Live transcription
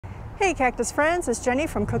Hey Cactus friends, it's Jenny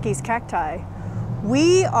from Cookies Cacti.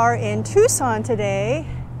 We are in Tucson today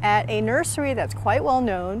at a nursery that's quite well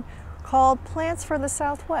known called Plants for the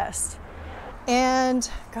Southwest. And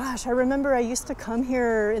gosh, I remember I used to come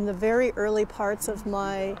here in the very early parts of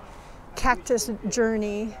my cactus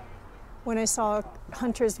journey when I saw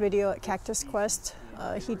Hunter's video at Cactus Quest.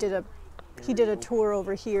 He did a tour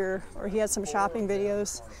over here, or he had some shopping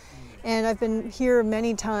videos. And I've been here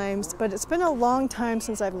many times, but it's been a long time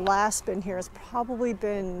since I've last been here. It's probably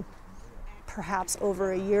been perhaps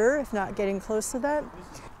over a year, if not getting close to that.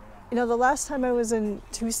 You know, the last time I was in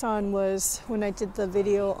Tucson was when I did the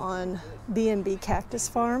video on B&B Cactus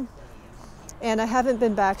Farm. And I haven't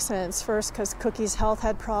been back since, first because Cookie's health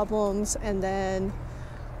had problems, and then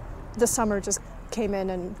the summer just came in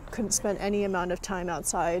and couldn't spend any amount of time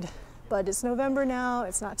outside. But it's November now,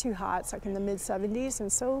 it's not too hot, it's like in the mid-70s,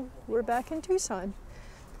 and so we're back in Tucson.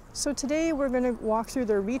 So today we're going to walk through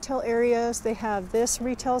their retail areas. They have this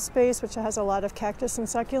retail space, which has a lot of cactus and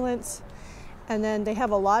succulents, and then they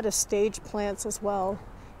have a lot of stage plants as well.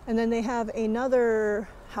 And then they have another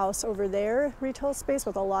house over there, retail space,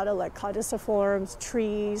 with a lot of like Caudiciforms,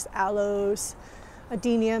 trees, aloes,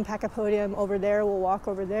 adenium, pachypodium over there. We'll walk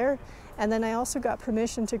over there. And then I also got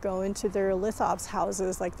permission to go into their Lithops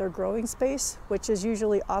houses, like their growing space, which is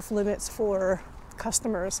usually off limits for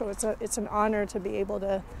customers. So it's an honor to be able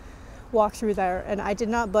to walk through there. And I did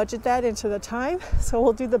not budget that into the time, so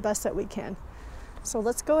we'll do the best that we can. So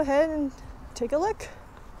let's go ahead and take a look.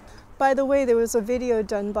 By the way, there was a video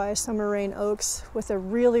done by Summer Rain Oaks with a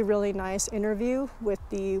really, really nice interview with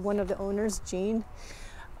one of the owners, Jean.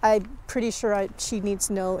 I'm pretty sure she needs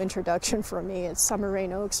no introduction from me. It's Summer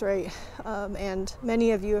Rain Oaks, right? And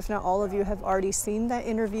many of you, if not all of you, have already seen that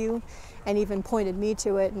interview and even pointed me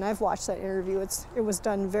to it. And I've watched that interview. It was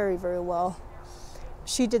done very, very well.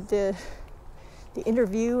 She did the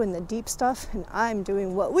interview and the deep stuff, and I'm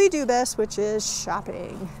doing what we do best, which is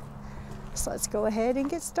shopping. So let's go ahead and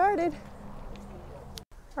get started.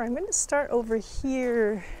 All right, I'm going to start over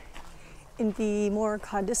here in the more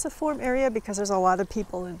Caudiciform area because there's a lot of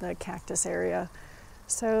people in the cactus area.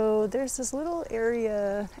 So there's this little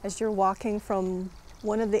area as you're walking from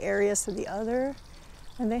one of the areas to the other,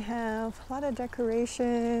 and they have a lot of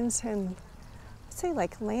decorations and I'd say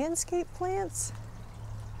like landscape plants.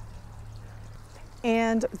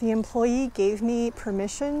 And the employee gave me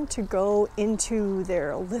permission to go into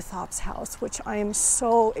their Lithops house, which I am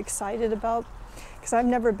so excited about because I've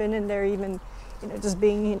never been in there, even just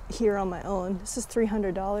being here on my own. This is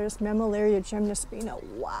 $300. Mammillaria gymnospina.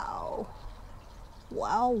 Wow.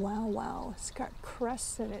 Wow, wow, wow. It's got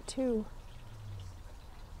crests in it too.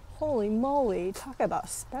 Holy moly. Talk about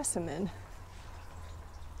specimen.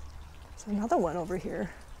 There's another one over here.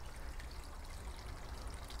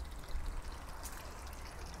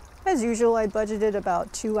 As usual, I budgeted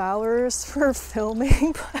about 2 hours for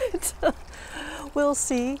filming, but we'll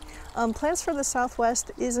see. Plants for the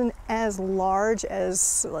Southwest isn't as large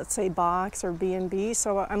as, let's say, Box or B&B,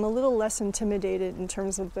 so I'm a little less intimidated in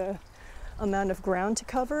terms of the amount of ground to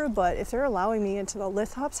cover, but if they're allowing me into the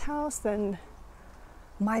Lithops house, then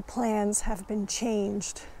my plans have been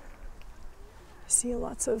changed. I see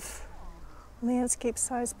lots of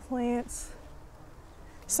landscape-sized plants.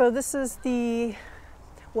 So this is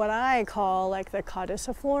what I call like the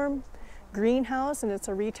Caudiciform greenhouse, and it's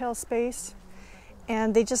a retail space.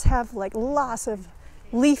 And they just have like lots of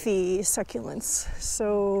leafy succulents.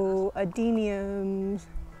 So adenium,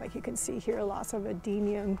 like you can see here, lots of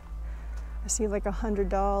adenium. I see like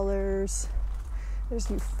 $100. There's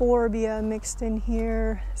euphorbia mixed in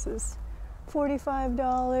here. This is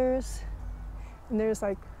 $45. And there's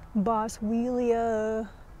like boswellia,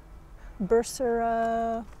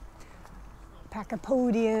 bursera,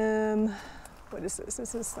 pachypodium. What is this?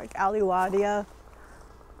 This is like aliwadia.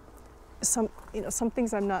 Some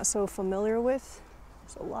things I'm not so familiar with.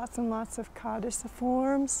 So lots and lots of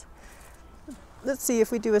Caudiciforms. Let's see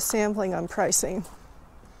if we do a sampling on pricing.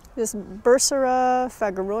 This bursera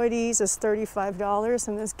phageroides is $35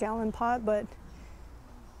 in this gallon pot, but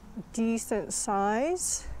decent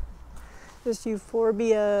size. This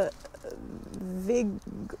euphorbia vigoriri,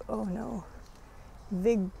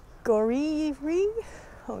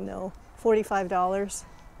 oh no, $45.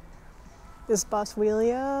 This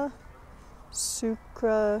boswellia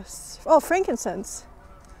frankincense,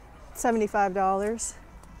 $75.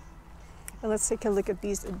 And let's take a look at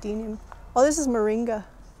these adenium. Oh, this is moringa.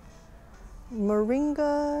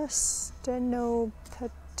 Moringa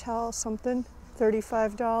stenopetal something,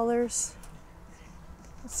 $35.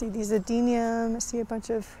 Let's see these adenium. I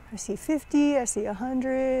see 50, I see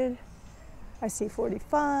 100, I see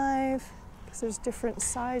 45. because there's different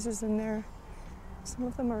sizes in there. Some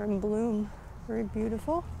of them are in bloom. Very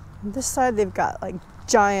beautiful. On this side they've got like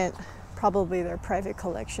giant, probably their private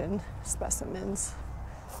collection specimens.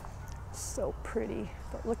 So pretty,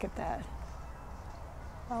 but look at that.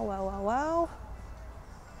 Wow, wow, wow, wow.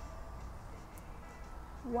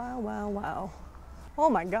 Wow, wow, wow. Oh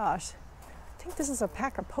my gosh. I think this is a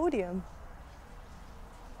Pachypodium.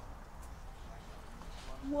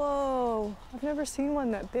 Whoa, I've never seen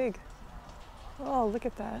one that big. Oh, look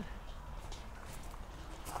at that.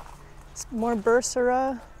 It's more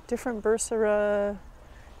Bursera, different Bursera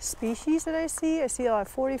species that I see. I see a lot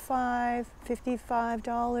of $45,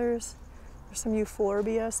 $55. There's some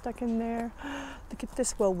euphorbia stuck in there. Look at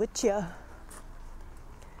this Welwitschia.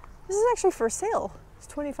 This is actually for sale. It's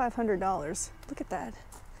 $2,500. Look at that.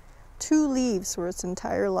 2 leaves for its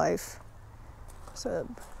entire life. So,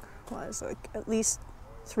 what is it, like at least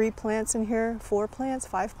 3 plants in here? 4 plants?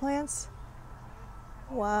 5 plants?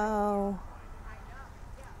 Wow.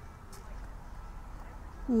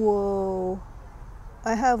 Whoa.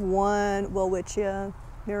 I have one Welwitschia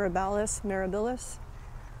mirabilis.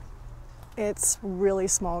 It's really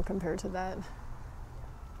small compared to that.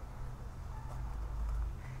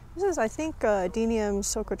 This is, I think, Adenium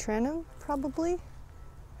socotrannum, probably.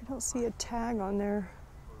 I don't see a tag on there.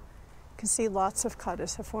 You can see lots of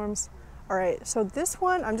Caudiciforms. All right, so this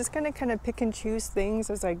one, I'm just gonna kind of pick and choose things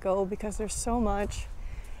as I go because there's so much,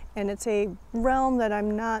 and it's a realm that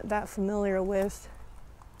I'm not that familiar with.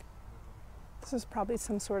 This is probably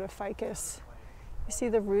some sort of ficus. You see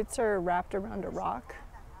the roots are wrapped around a rock.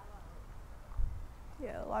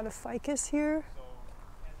 Yeah, a lot of ficus here.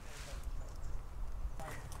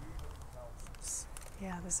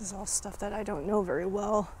 Yeah, this is all stuff that I don't know very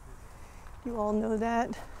well. You all know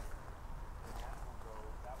that.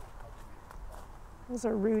 Those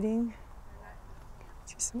are rooting.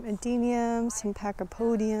 See some Adenium, some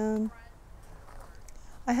Pachypodium.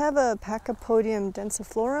 I have a Pachypodium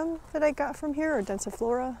densiflorum that I got from here, or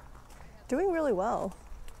densiflora. Doing really well.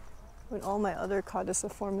 When all my other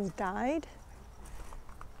Caudiciforms died,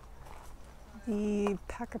 the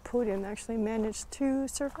Pachypodium actually managed to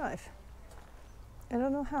survive. I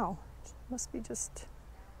don't know how. It must be just,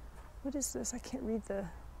 what is this? I can't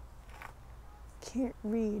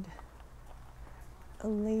read a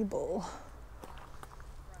label.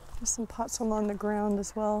 There's some pots on the ground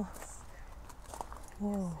as well.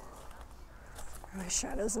 Whoa. My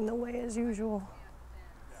shadow's in the way as usual.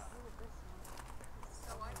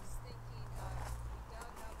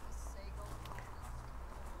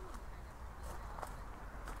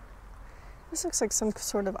 This looks like some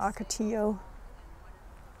sort of Ocotillo.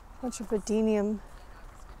 Bunch of Adenium.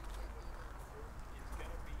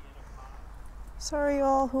 Sorry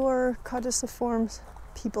all who are Caudiciform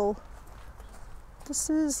people.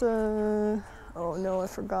 This is oh no, I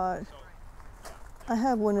forgot. I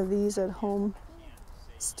have one of these at home,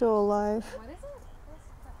 still alive.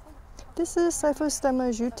 This is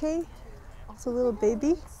Cyphostemma jute. It's a little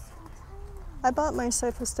baby. I bought my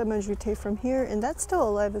Cyphostemma jute from here, and that's still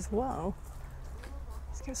alive as well.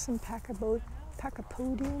 Let's get some Pachypodium.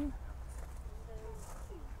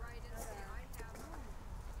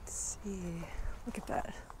 Let's see. Look at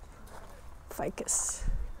that. Ficus.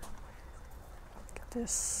 Look at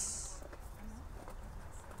this.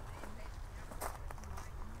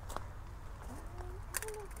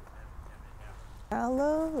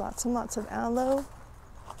 Aloe. Lots and lots of aloe.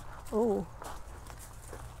 Oh.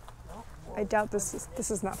 I doubt this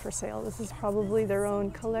is not for sale. This is probably their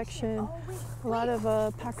own collection. A lot of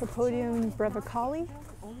Pachypodium brevicali.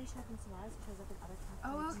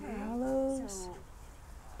 Oh, okay. Aloes.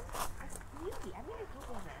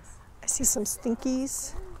 I see some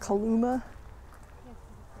stinkies. Kaluma.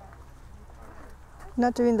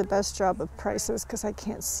 Not doing the best job of prices because I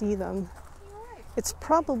can't see them. It's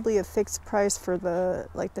probably a fixed price for the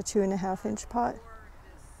 2.5-inch pot.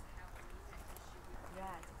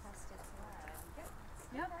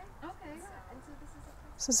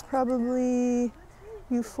 This is probably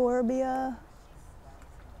euphorbia.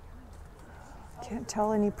 Can't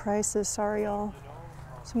tell any prices, sorry y'all.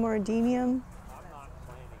 Some more Adenium.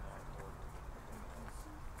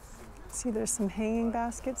 See, there's some hanging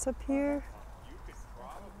baskets up here.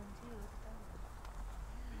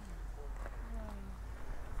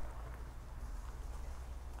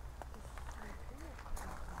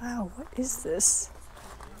 Wow, what is this?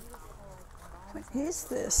 What is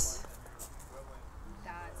this?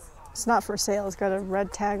 It's not for sale, it's got a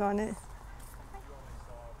red tag on it.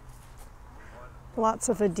 Lots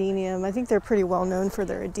of Adenium. I think they're pretty well known for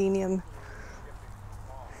their Adenium.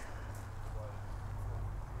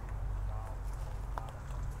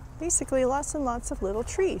 basically lots and lots of little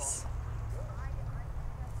trees.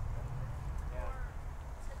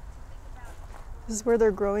 This is where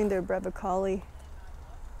they're growing their brevicoli.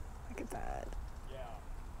 Look at that.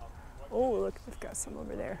 Oh, look, they've got some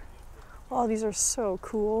over there. Oh, these are so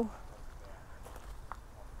cool.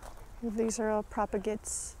 These are all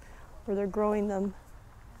propagates where they're growing them.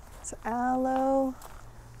 It's aloe,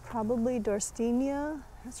 probably Dorstenia.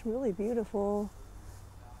 That's really beautiful.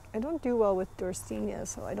 I don't do well with Dorstenia,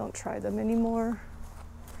 so I don't try them anymore.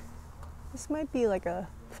 This might be like a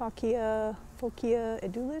Focia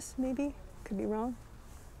edulis, maybe. Could be wrong.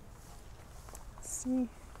 Let's see.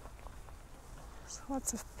 There's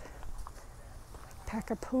lots of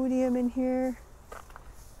Pachypodium in here.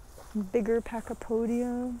 Bigger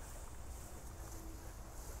Pachypodium.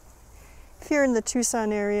 If you're in the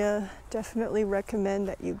Tucson area, definitely recommend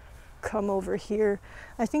that you come over here.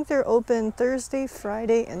 I think they're open Thursday,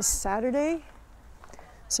 Friday, and Saturday.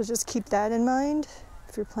 So just keep that in mind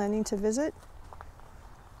if you're planning to visit.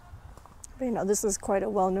 But you know, this is quite a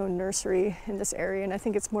well-known nursery in this area, and I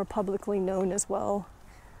think it's more publicly known as well.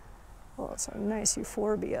 Oh, it's a nice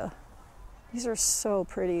euphorbia. These are so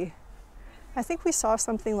pretty. I think we saw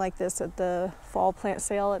something like this at the fall plant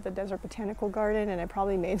sale at the Desert Botanical Garden, and I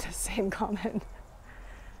probably made the same comment.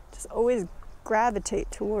 Just always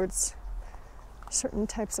gravitate towards certain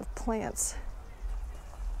types of plants.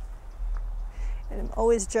 And I'm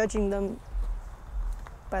always judging them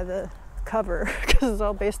by the cover because it's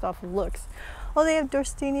all based off of looks. Oh, they have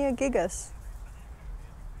Dorstenia gigas.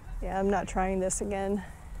 Yeah, I'm not trying this again.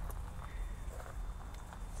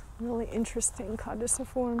 Really interesting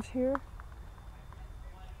Caudiciforms here.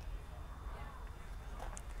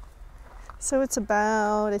 So it's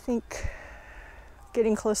about, I think,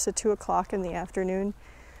 getting close to 2 o'clock in the afternoon.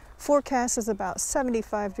 Forecast is about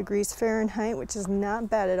 75 degrees Fahrenheit, which is not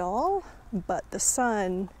bad at all, but the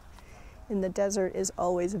sun in the desert is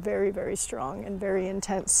always very, very strong and very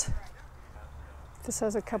intense. This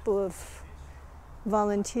has a couple of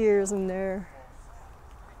volunteers in there.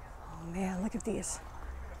 Oh man, look at these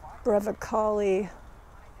brevicoli.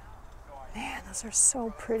 Man, those are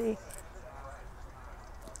so pretty.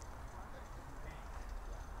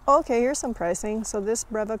 Okay, here's some pricing. So this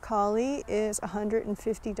brevicoli is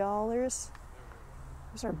 $150.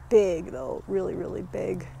 Those are big though, really, really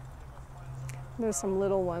big. There's some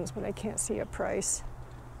little ones, but I can't see a price.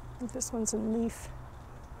 I think this one's in leaf.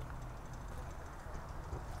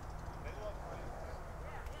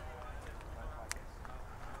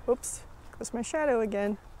 Oops, goes my shadow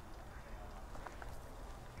again.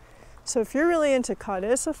 So if you're really into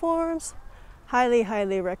Caudiciforms, highly,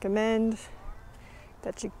 highly recommend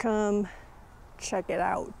that you come check it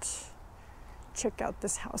out. Check out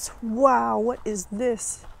this house. Wow, what is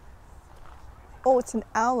this? Oh, it's an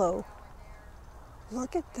aloe.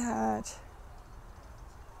 Look at that.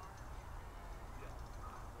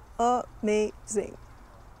 Amazing.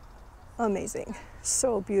 Amazing.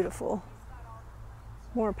 So beautiful.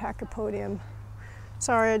 More Pachypodium.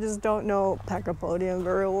 Sorry, I just don't know Pachypodium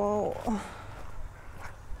very well.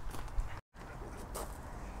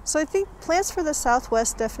 So I think Plants for the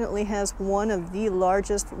Southwest definitely has one of the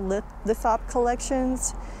largest Lithop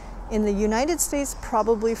collections in the United States,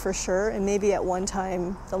 probably for sure, and maybe at one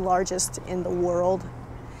time the largest in the world.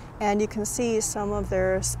 And you can see some of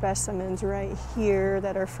their specimens right here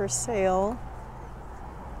that are for sale.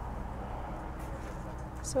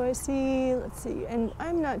 So I see, let's see, and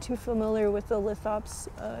I'm not too familiar with the Lithops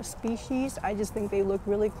species. I just think they look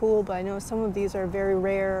really cool, but I know some of these are very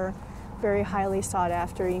rare, very highly sought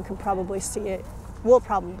after. You can probably see it, we'll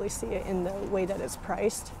probably see it in the way that it's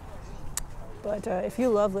priced. But if you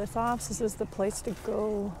love Lithops, this is the place to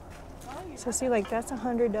go. So see, like that's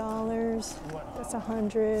 $100, that's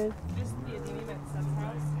 $100.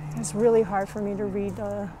 It's really hard for me to read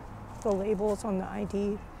the labels on the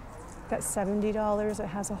ID. That's $70. It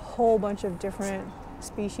has a whole bunch of different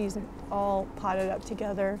species all potted up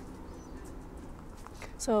together.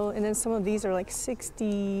 So, and then some of these are like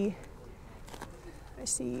 60, I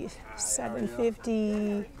see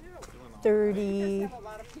 750, 30,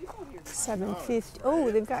 750.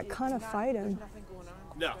 Oh, they've got Conophytum.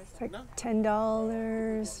 It's like $10,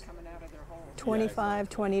 $25,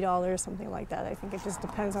 $20, something like that. I think it just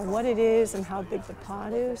depends on what it is and how big the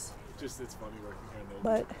pot is.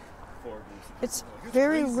 But it's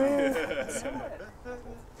very rare.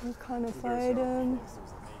 Conophytum.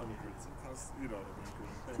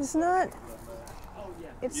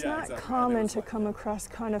 It's not common to come across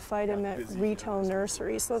Conophytum at retail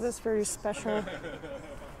nurseries, so that's very special.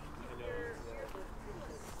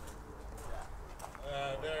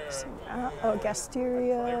 Some Oh,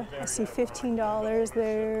 Gasteria, I see $15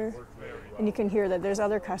 there. And you can hear that there's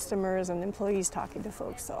other customers and employees talking to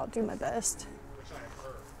folks, so I'll do my best.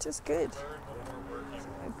 Just good.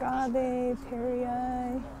 Agave,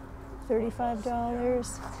 Perii,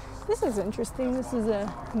 $35. This is interesting. This is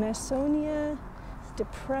a Masonia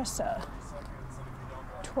depressa,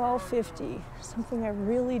 $12.50. Something I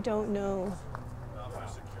really don't know.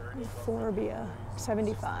 Euphorbia,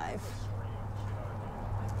 $75.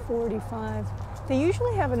 $45. They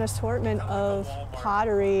usually have an assortment of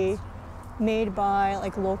pottery made by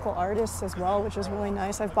like local artists as well, which is really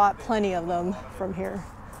nice. I've bought plenty of them from here.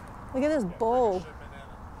 Look at this bowl.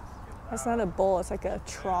 That's not a bowl, it's like a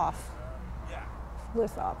trough.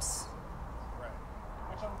 Lithops.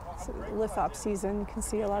 It's Lithops season. You can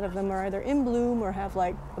see a lot of them are either in bloom or have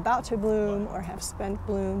like about to bloom or have spent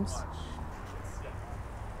blooms.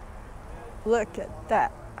 Look at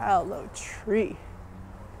that aloe tree.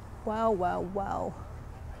 Wow, wow, wow.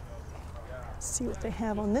 Let's see what they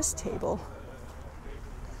have on this table.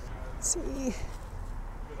 Let's see.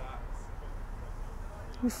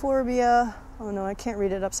 Euphorbia. Oh no, I can't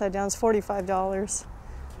read it upside down. It's $45.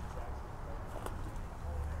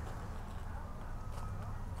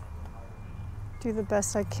 Do the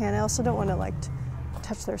best I can. I also don't want to like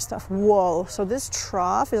touch their stuff. Whoa. So this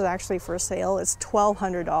trough is actually for sale. It's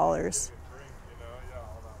 $1,200.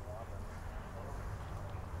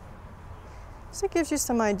 So it gives you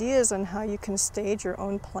some ideas on how you can stage your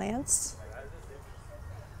own plants.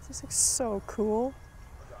 This looks so cool.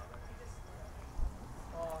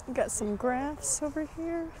 We've got some graphs over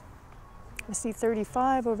here. I see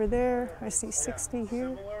 35 over there. I see 60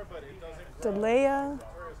 here. Dahlia,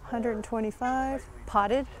 125,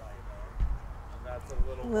 potted.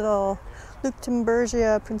 Little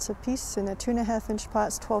Luctemburgia Principis in a 2.5-inch pot,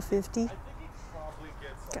 it's $12.50.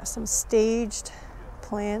 Got some staged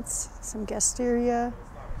plants, some Gasteria,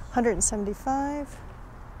 $175.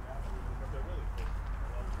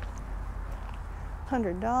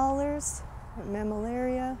 $100.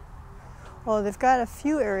 Mammillaria. Well, they've got a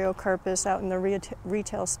few Aerocarpus out in the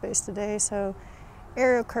retail space today. So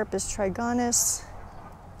Aerocarpus trigonus,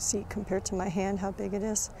 see compared to my hand how big it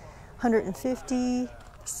is, 150.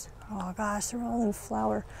 Oh gosh, they're all in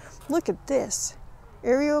flower. Look at this,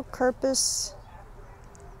 Aerocarpus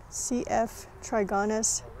CF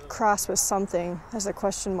trigonus crossed with something, has a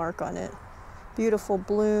question mark on it. Beautiful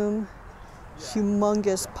bloom,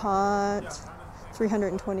 humongous pot,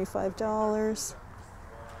 $325.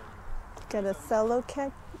 Got a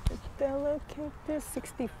Thelocactus,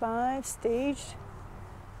 65, staged.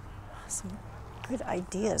 Some good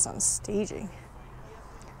ideas on staging.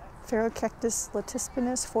 Phaerocactus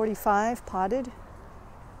latispinus, 45, potted.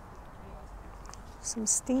 Some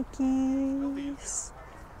stinkies.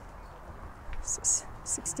 This is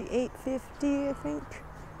 $68.50, I think.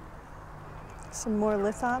 Some more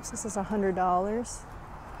lithops. This is $100.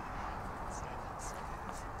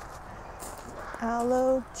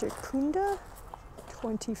 Aloe jacunda,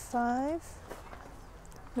 25.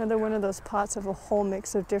 Another one of those pots of a whole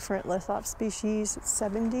mix of different Lithop species. It's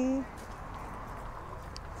 70.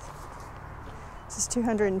 This is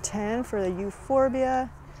 210 for the Euphorbia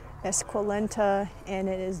esculenta, and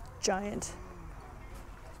it is giant.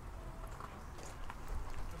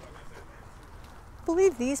 I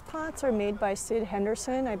believe these pots are made by Sid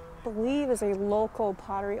Henderson. I believe is a local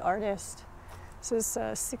pottery artist. This is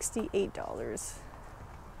 $68.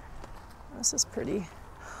 This is pretty.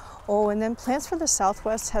 Oh, and then Plants for the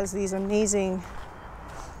Southwest has these amazing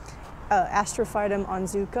Astrophytum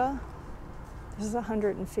onzuka. This is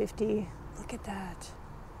 $150. Look at that.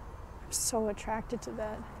 I'm so attracted to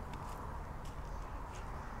that.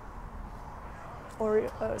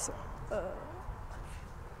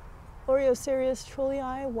 Oreoserius trulli,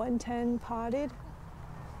 110 potted.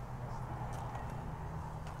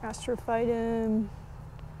 Astrophytum,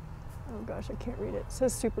 oh gosh, I can't read it. It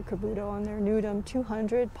says Super Kabuto on there. Nudum,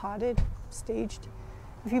 200, potted, staged.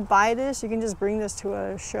 If you buy this, you can just bring this to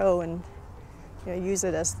a show and use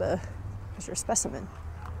it as your specimen.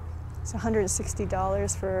 It's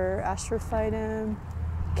 $160 for Astrophytum,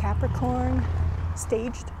 Capricorn,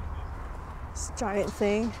 staged. This giant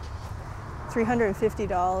thing, $350,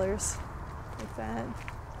 like that.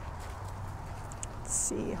 Let's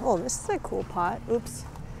see. Oh, this is a cool pot. Oops.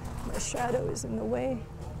 My shadow is in the way.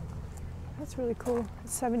 That's really cool.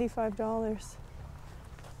 It's $75.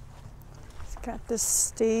 It's got this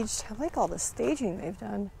staged, I like all the staging they've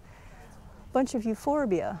done. A bunch of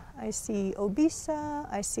Euphorbia. I see Obisa,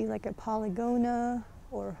 I see like a Polygona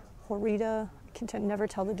or Horita. I can never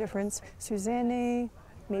tell the difference. Susanne,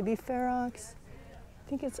 maybe Ferox. I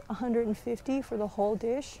think it's $150 for the whole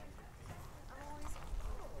dish.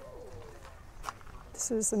 This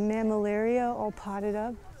is a mammillaria all potted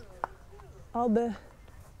up.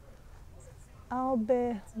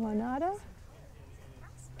 Albewanada,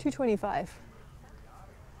 $225.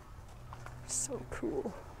 So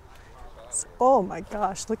cool. Oh my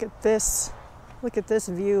gosh, look at this. Look at this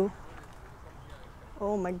view.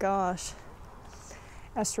 Oh my gosh.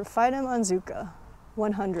 Astrophytum onzuka,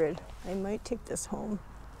 100. I might take this home.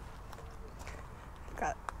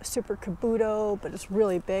 Got a super kabuto, but it's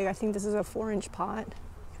really big. I think this is a 4-inch pot. Look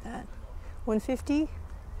at that. 150.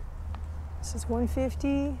 This is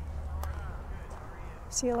 150.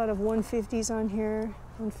 See a lot of 150s on here.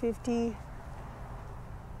 150.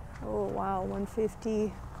 Oh wow,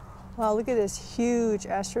 150. Wow, look at this huge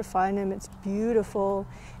astrophytum. It's beautiful.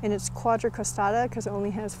 And it's quadricostada because it only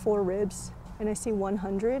has 4 ribs. And I see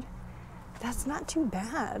 100. That's not too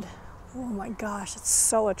bad. Oh my gosh, it's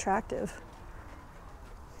so attractive.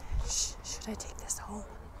 Should I take this home?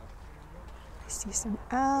 I see some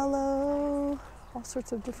aloe, all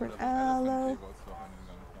sorts of different aloe.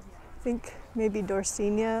 I think maybe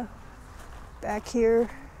Dorsinia back here.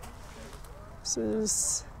 This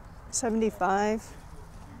is 75.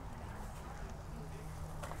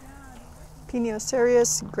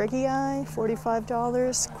 Piniocereus gregii,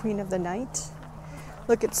 $45. Queen of the night.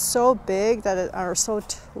 Look, it's so big that it, or so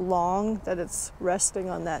long that it's resting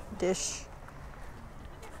on that dish.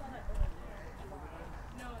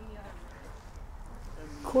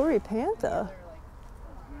 Corypantha.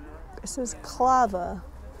 This is clava,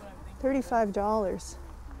 $35.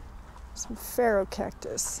 Some pharaoh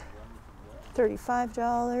cactus,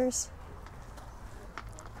 $35.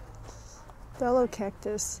 Bellow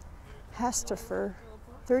cactus, hastifer,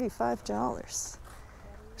 $35.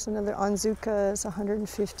 There's another onzuka, is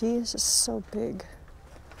 150. It's just so big.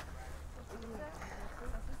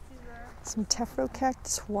 Some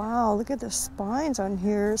tephro-cactus. Wow, look at the spines on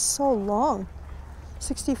here. It's so long.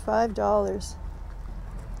 $65.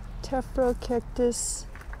 Tephro-cactus,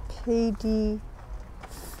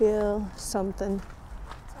 Phil something.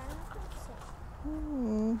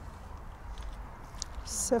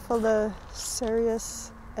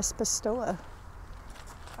 Cephalocerius espestoa.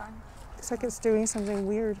 Looks like it's doing something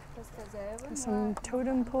weird. Some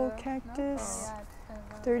totem pole cactus,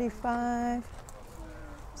 35.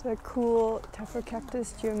 It's a cool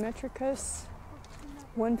Tephro-cactus geometricus,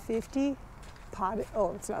 150. Potted.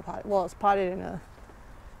 Oh, it's not potted. Well, it's potted in a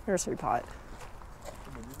nursery pot.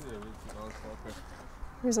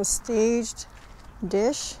 Here's a staged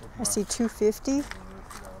dish. I see 250.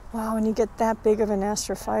 Wow, when you get that big of an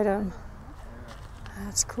astrophytum,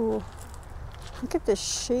 that's cool. Look at this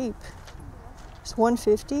shape. It's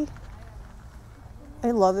 150.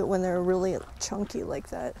 I love it when they're really chunky like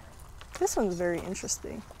that. This one's very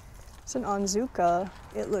interesting. It's an onzuka.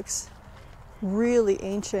 It looks really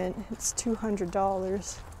ancient. It's $200.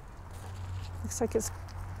 Looks like it's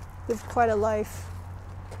lived quite a life.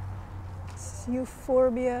 It's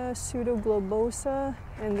Euphorbia pseudoglobosa,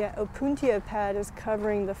 and the opuntia pad is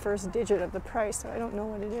covering the first digit of the price, so I don't know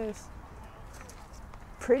what it is.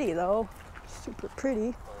 Pretty though, super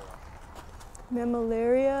pretty.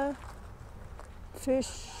 Mammillaria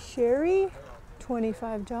fisheri,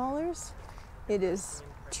 $25. It is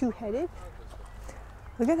 2-headed.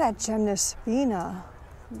 Look at that Gymnospina.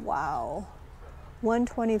 Wow.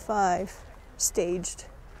 125 staged.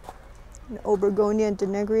 An Obergonia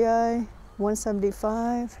denegrii,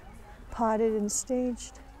 175. Potted and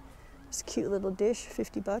staged. This cute little dish,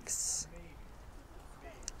 $50.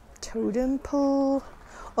 Totem pole.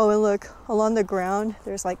 Oh, and look, along the ground,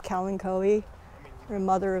 there's like kalanchoe, or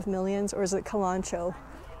mother of millions, or is it kalancho?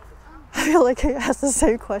 I feel like I ask the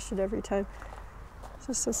same question every time.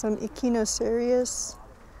 This is some Echinocerius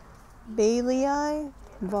Bailey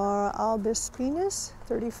var albispinus,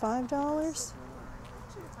 $35.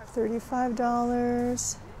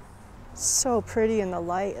 $35. So pretty in the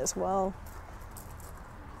light as well.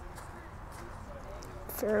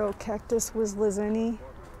 Pharaoh cactus was Lizeni.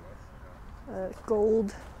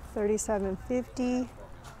 Gold, $37.50.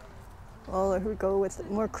 Well, here we go with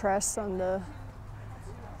more crests on the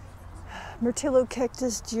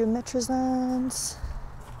Myrtillocactus geometrizans.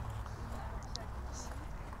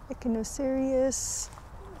 Echinocerius.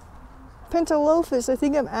 Pentalophus, I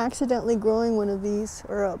think I'm accidentally growing one of these,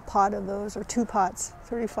 or a pot of those, or 2 pots,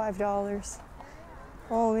 $35.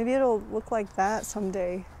 Oh, maybe it'll look like that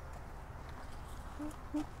someday.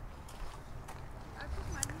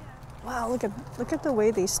 Wow, look at the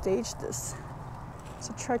way they staged this. It's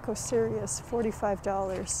a Trichoserius,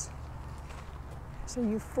 $45. So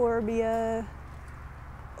Euphorbia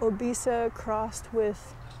obesa crossed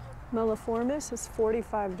with Melliformis is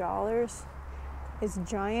 $45. It's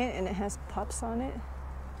giant and it has pups on it.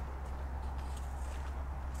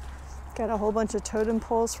 Got a whole bunch of totem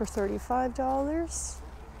poles for $35.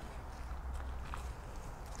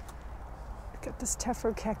 Got this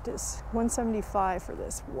Tephro cactus, $175 for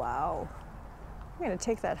this. Wow. I'm gonna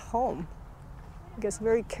take that home. I guess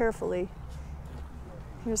very carefully.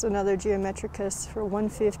 Here's another Geometricus for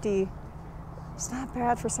 $150. It's not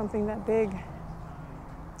bad for something that big.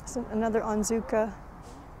 It's another Onzuka.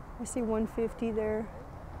 I see $150 there.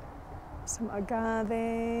 Some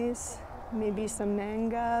agaves, maybe some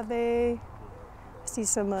mangave. I see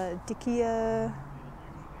some Dickia,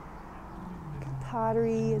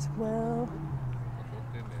 pottery as well.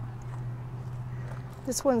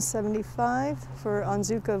 This one's $75 for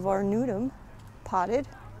Onzuka varnudum, potted.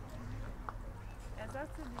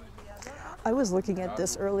 I was looking at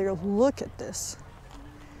this earlier. Look at this.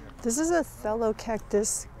 This is a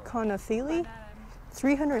Cactus Conophytum,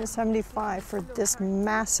 $375 for this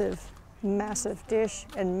massive, massive dish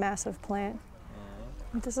and massive plant.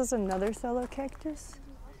 This is another Cactus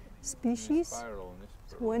species.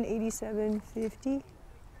 It's $187.50.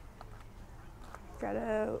 Got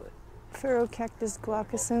a Cactus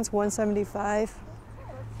glaucusens, $175.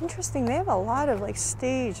 Interesting, they have a lot of like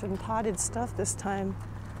staged and potted stuff this time.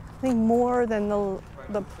 I think more than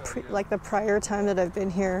the prior time that I've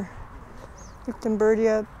been here.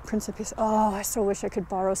 Victimberdia principis. Oh, I so wish I could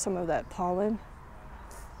borrow some of that pollen.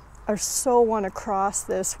 I so want to cross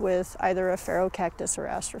this with either a Cactus or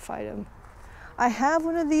Astrophytum. I have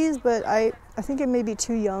one of these, but I think it may be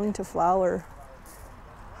too young to flower.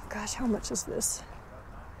 Oh, gosh, how much is this?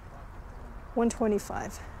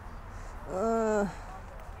 $125. I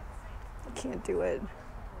can't do it.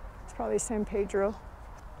 It's probably San Pedro.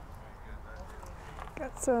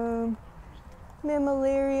 Got some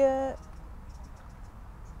Mammillaria.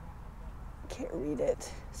 Can't read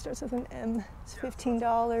it. Starts with an M. It's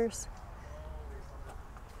 $15.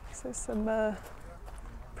 So some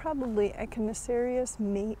probably Echinacerius.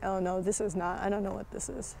 Oh no, this is not. I don't know what this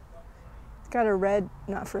is. It's got a red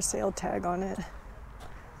not for sale tag on it.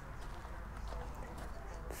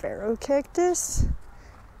 Cactus.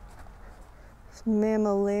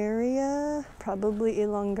 Mammillaria, probably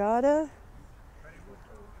elongata.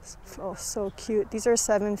 Oh, so cute. These are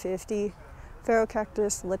 $7.50.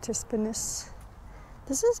 Cactus latispinus.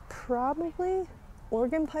 This is probably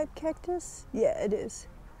organ pipe cactus. Yeah, it is.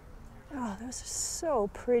 Oh, those are so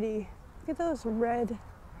pretty. Look at those red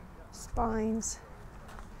spines.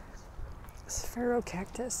 This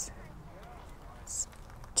Cactus. It's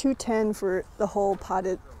 $210 for the whole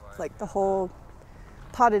potted, like the whole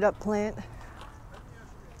potted up plant.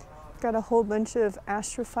 Got a whole bunch of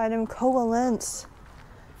Astrophytum covalents.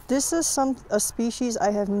 This is a species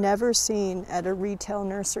I have never seen at a retail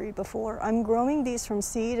nursery before. I'm growing these from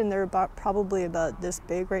seed and they're probably about this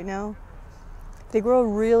big right now. They grow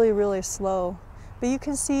really, really slow. But you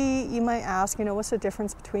can see, you might ask, you know, what's the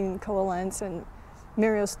difference between covalents and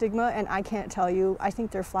myriostigma? And I can't tell you. I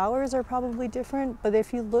think their flowers are probably different, but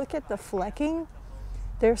if you look at the flecking,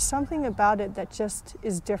 there's something about it that just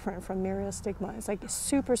is different from myriostigma. It's like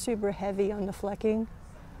super, super heavy on the flecking.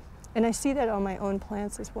 And I see that on my own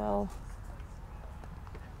plants as well.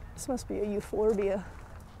 This must be a euphorbia.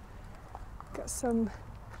 Got some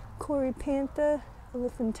Corypantha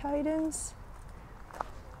elephantidens.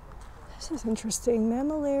 This is interesting.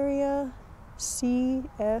 Mammillaria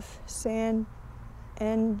CF San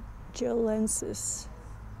Angelensis.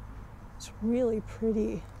 It's really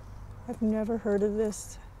pretty. I've never heard of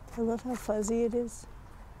this. I love how fuzzy it is.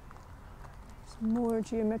 Some more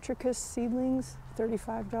Geometricus seedlings,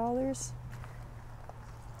 $35.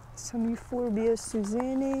 Some Euphorbia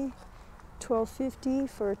Susannae, $12.50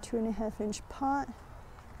 for a 2.5-inch pot.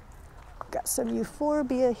 Got some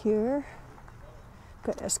Euphorbia here.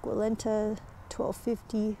 Got Esculenta,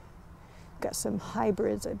 $12.50. Got some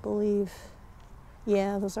hybrids, I believe.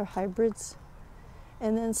 Yeah, those are hybrids.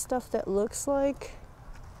 And then stuff that looks like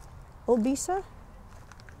Obisa.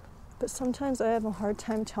 But sometimes I have a hard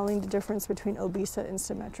time telling the difference between Obisa and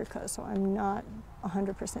Symmetrica, so I'm not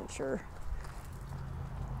 100% sure.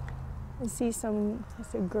 I see some,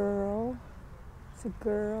 it's a girl, it's a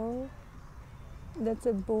girl, that's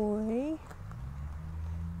a boy.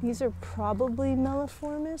 These are probably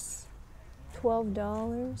Melliformis,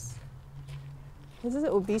 $12. This is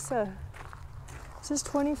Obisa. This is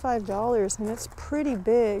 $25 and it's pretty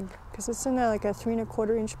big because it's in like a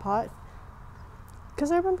 3.25-inch pot.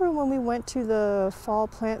 Because I remember when we went to the fall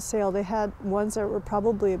plant sale, they had ones that were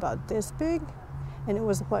probably about this big, and it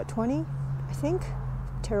was what, 20? I think.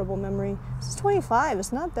 Terrible memory. This is 25.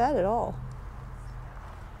 It's not bad at all.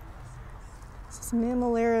 This is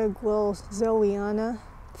Mammillaria guelzoiana,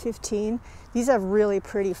 15. These have really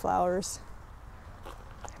pretty flowers.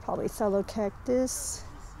 I Probably Cactus.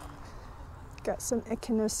 Got some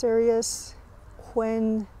Echinocerius,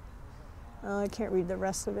 Quen. I can't read the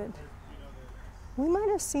rest of it. We might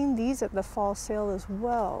have seen these at the fall sale as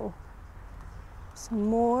well. Some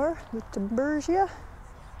more Lithops.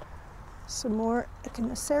 Some more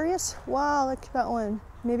Echinocerius. Wow, look at that one.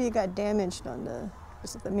 Maybe it got damaged on the,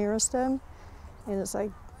 is it the merostem? And it's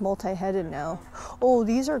like multi-headed now. Oh,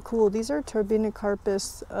 these are cool. These are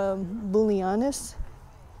Turbinicarpus bullianus.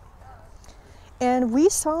 And we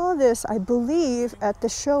saw this, I believe, at the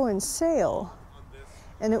show and sale.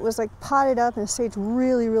 And it was like potted up and staged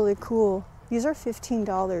really, really cool. These are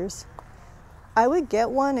 $15. I would get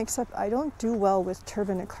one, except I don't do well with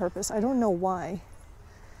Turbinicarpus. I don't know why.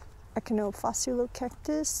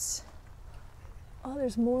 Cactus. Oh,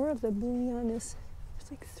 there's more of the bullianus.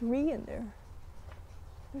 There's like 3 in there.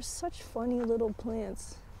 They're such funny little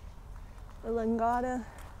plants. Elongata.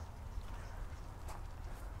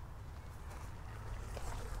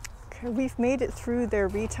 Okay, we've made it through their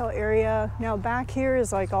retail area. Now back here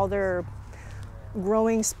is like all their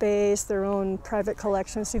growing space, their own private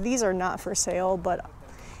collection. See, these are not for sale, but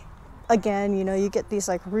again, you know, you get these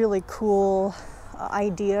like really cool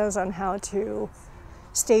ideas on how to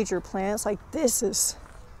stage your plants. Like this is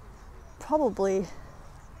probably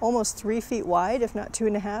almost 3 feet wide, if not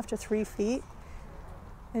 2.5 to 3 feet.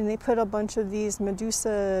 And they put a bunch of these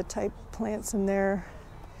Medusa type plants in there.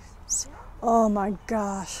 Oh my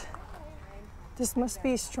gosh. This must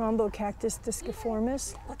be Cactus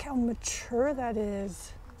disciformis. Look how mature that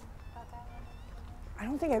is. I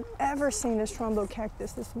don't think I've ever seen a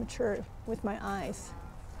Cactus this mature with my eyes.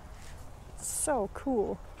 So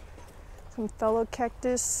cool. Some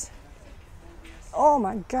Cactus. Oh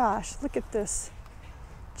my gosh, look at this.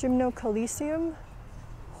 Gymnocalycium.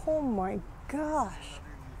 Oh my gosh.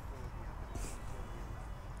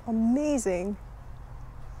 Amazing.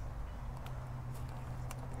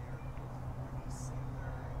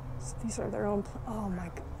 So these are their own, oh my,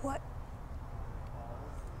 what?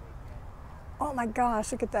 Oh my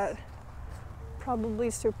gosh, look at that. Probably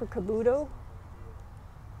Super Kabuto.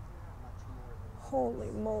 Holy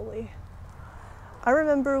moly. I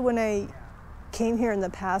remember when I came here in the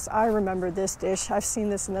past, I remember this dish. I've seen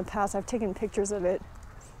this in the past. I've taken pictures of it.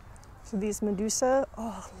 So these Medusa,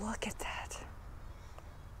 oh, look at that.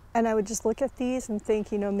 And I would just look at these and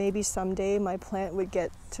think, you know, maybe someday my plant would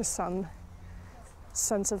get to some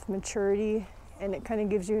sense of maturity, and it kind of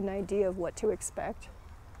gives you an idea of what to expect.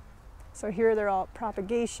 So here they're all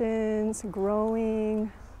propagations,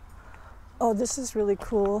 growing. Oh, this is really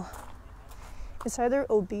cool. It's either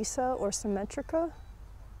obesa or symmetrica.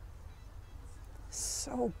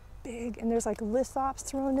 So big, and there's like lithops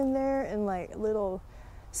thrown in there and like little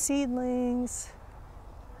seedlings.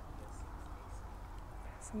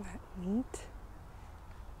 Isn't that neat?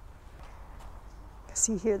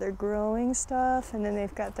 See here, they're growing stuff, and then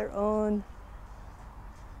they've got their own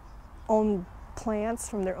plants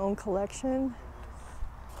from their own collection.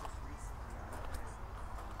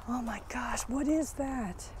 Oh my gosh, what is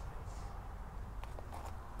that?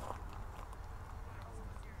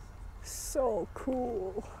 So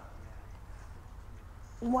cool.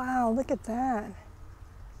 Wow, look at that.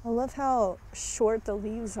 I love how short the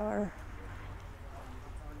leaves are.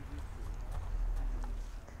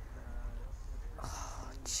 Oh,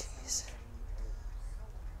 jeez.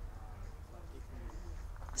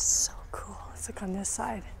 So cool. Let's look on this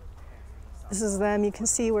side. This is them. You can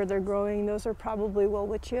see where they're growing. Those are probably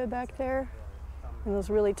Welwitschia back there in those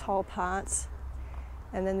really tall pots.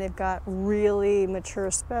 And then they've got really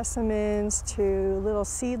mature specimens to little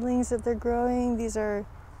seedlings that they're growing. These are,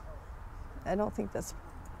 I don't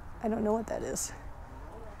know what that is.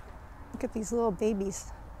 Look at these little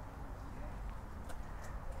babies.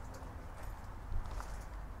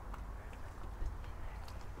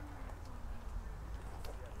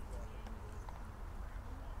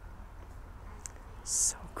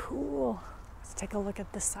 So cool. Let's take a look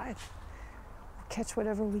at this side. We'll catch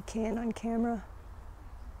whatever we can on camera.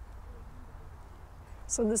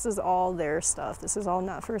 So this is all their stuff. This is all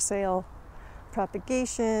not for sale.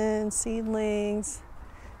 Propagation, seedlings,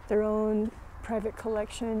 their own private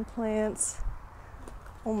collection plants.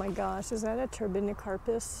 Oh my gosh, is that a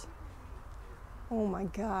Turbinicarpus? Oh my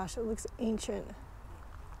gosh, it looks ancient.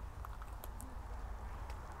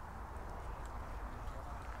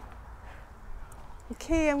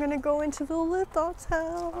 Okay, I'm gonna go into the Lithops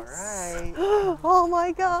house. All right. Oh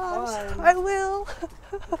my gosh, I will.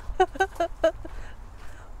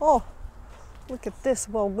 Oh, look at this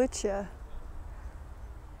Welwitschia.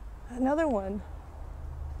 Another one.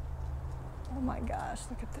 Oh my gosh,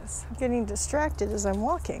 look at this. I'm getting distracted as I'm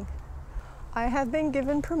walking. I have been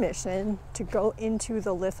given permission to go into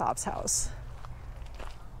the Lithops house.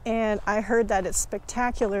 And I heard that it's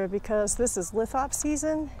spectacular because this is Lithops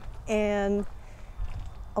season and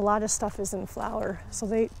a lot of stuff is in flower. So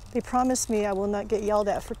they promised me I will not get yelled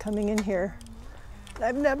at for coming in here.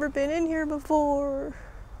 I've never been in here before.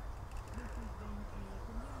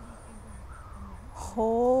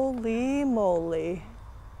 Holy moly.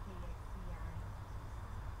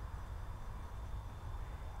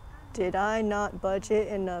 Did I not budget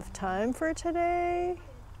enough time for today?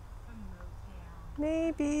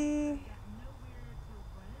 Maybe.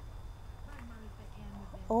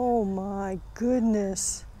 Oh my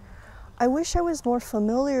goodness. I wish I was more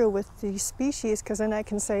familiar with these species because then I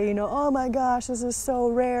can say, you know, oh my gosh, this is so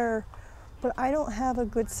rare. But I don't have a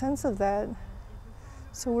good sense of that.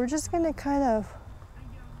 So we're just going to kind of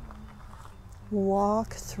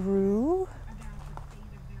walk through,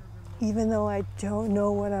 even though I don't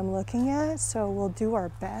know what I'm looking at, so we'll do our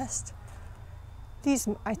best.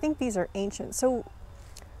 I think these are ancient. So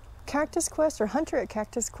Cactus Quest, or Hunter at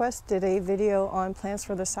Cactus Quest, did a video on plants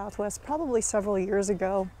for the Southwest probably several years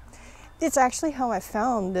ago. It's actually how I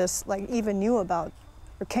found this, like even knew about,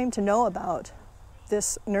 or came to know about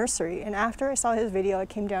this nursery. And after I saw his video, I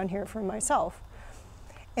came down here for myself.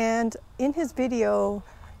 And in his video,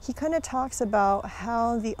 he kind of talks about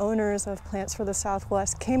how the owners of Plants for the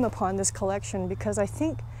Southwest came upon this collection, because I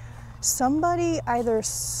think somebody either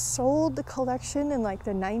sold the collection in like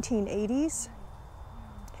the 1980s,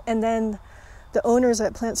 and then the owners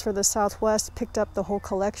at Plants for the Southwest picked up the whole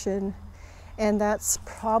collection, and that's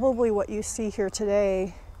probably what you see here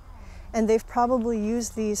today. And they've probably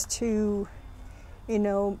used these to, you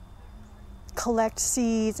know, collect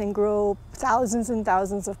seeds and grow thousands and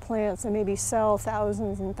thousands of plants and maybe sell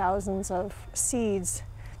thousands and thousands of seeds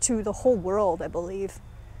to the whole world, I believe.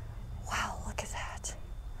 Wow, look at that.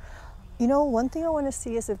 You know, one thing I want to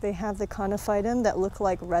see is if they have the Conophytum that look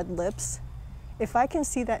like red lips. If I can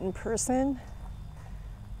see that in person,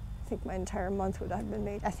 I think my entire month would have been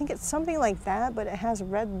made. I think it's something like that, but it has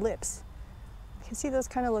red lips. You can see those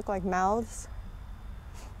kind of look like mouths.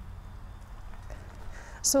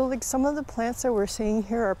 So like some of the plants that we're seeing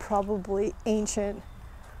here are probably ancient.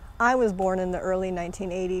 I was born in the early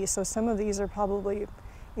 1980s, so some of these are probably,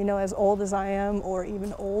 you know, as old as I am or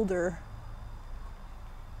even older.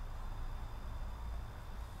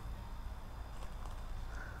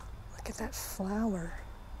 Look at that flower.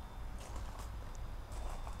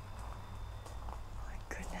 My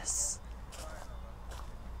goodness.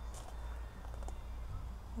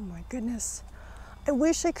 Oh my goodness. I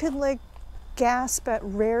wish I could like gasp at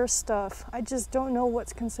rare stuff. I just don't know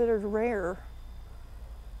what's considered rare.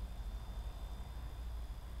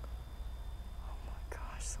 Oh my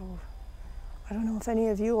gosh, so I don't know if any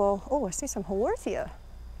of you all, oh, I see some Haworthia.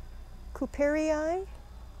 Couperii.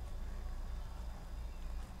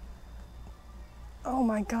 Oh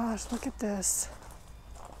my gosh, look at this.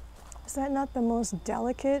 Is that not the most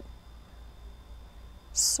delicate?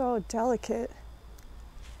 So delicate.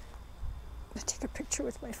 I'm gonna take a picture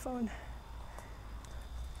with my phone.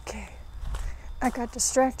 Okay, I got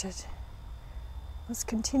distracted. Let's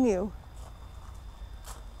continue.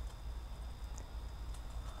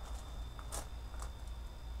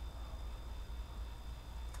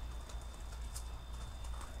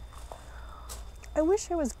 I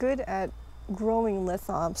wish I was good at growing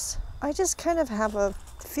lithops. I just kind of have a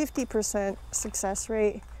 50% success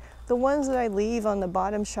rate. The ones that I leave on the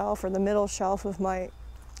bottom shelf or the middle shelf of my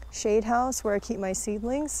shade house where I keep my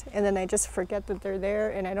seedlings, and then I just forget that they're there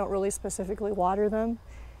and I don't really specifically water them.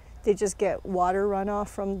 They just get water runoff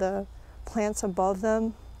from the plants above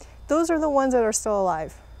them. Those are the ones that are still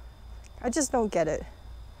alive. I just don't get it.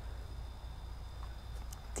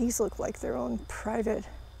 These look like their own private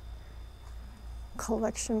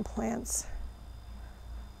collection plants.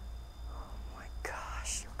 Oh my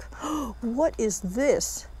gosh. What is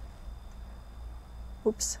this?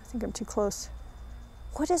 Oops, I think I'm too close.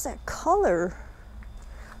 What is that color?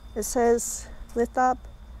 It says Lithop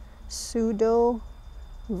pseudo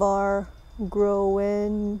var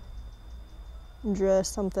growendra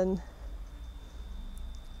something.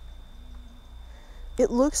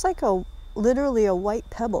 It looks like literally a white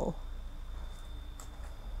pebble.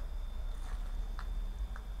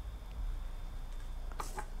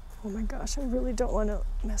 Oh my gosh, I really don't want to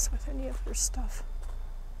mess with any of their stuff.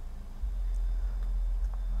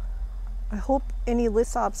 I hope any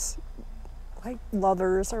Lithops like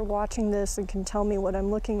lovers are watching this and can tell me what I'm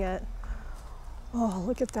looking at. Oh,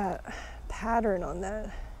 look at that pattern on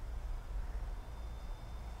that.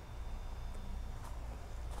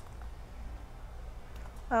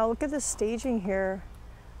 Wow, look at the staging here.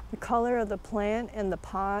 The color of the plant and the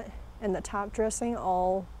pot and the top dressing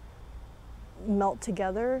all melt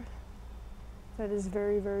together. That is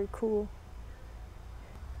very, very cool.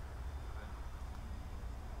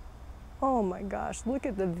 Oh my gosh, look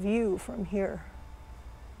at the view from here.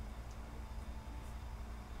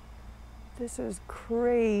 This is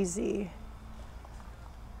crazy.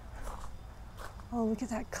 Oh, look at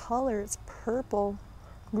that color. It's purple,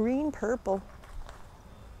 green purple.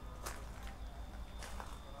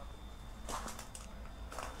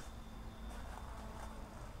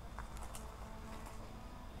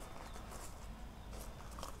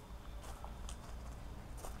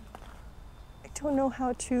 I don't know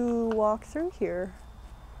how to walk through here.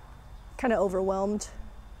 Kind of overwhelmed.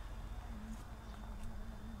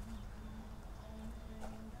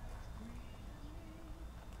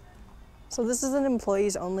 So this is an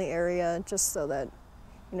employees only area, just so that,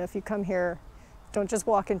 you know, if you come here, don't just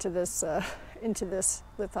walk into this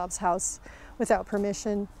Lithops house without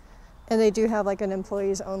permission. And they do have like an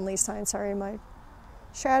employees only sign. Sorry, my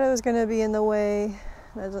shadow is gonna be in the way.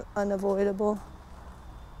 That's unavoidable.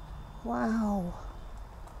 Wow.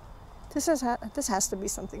 This has to be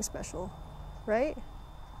something special, right?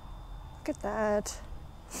 Look at that.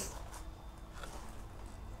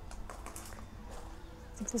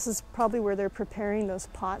 This is probably where they're preparing those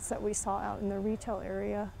pots that we saw out in the retail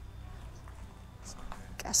area.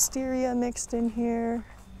 Gasteria mixed in here.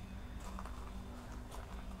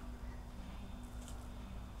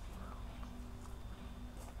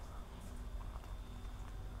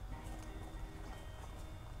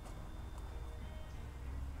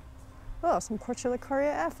 Oh, some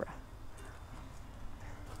Portulacaria afra.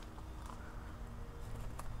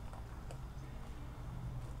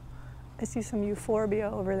 I see some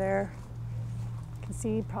euphorbia over there. You can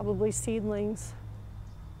see probably seedlings.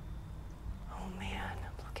 Oh man,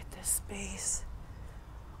 look at this space.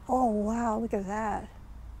 Oh wow, look at that.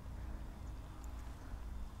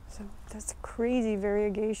 So that's crazy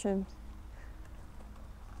variegation.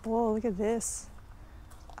 Whoa, look at this.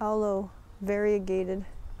 Aloe, variegated.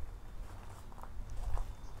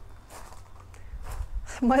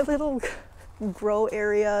 My little grow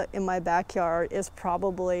area in my backyard is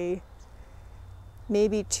probably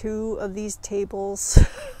maybe 2 of these tables.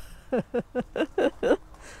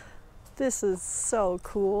 This is so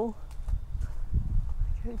cool.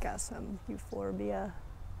 We got some euphorbia.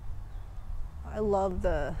 I love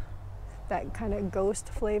that kind of ghost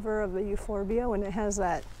flavor of the euphorbia when it has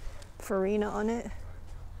that farina on it.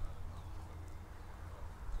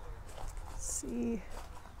 Let's see.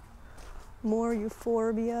 More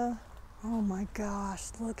euphorbia. Oh my gosh,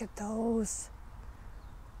 look at those.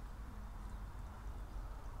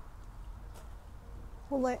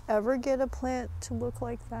 Will I ever get a plant to look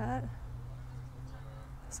like that?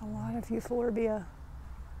 There's a lot of euphorbia.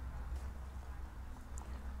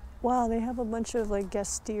 Wow, they have a bunch of like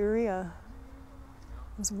gasteria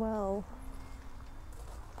as well.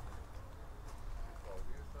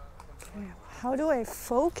 Okay, how do I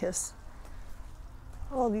focus?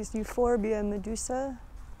 All these euphorbia medusa.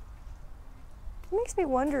 It makes me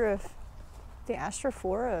wonder if the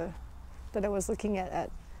astrophora that I was looking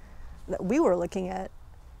at that we were looking at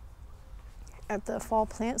the fall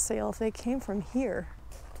plant sale, if they came from here,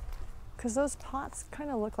 because those pots kind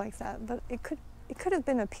of look like that. But it could have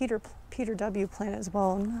been a Peter W plant as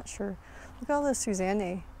well. I'm not sure. Look at all the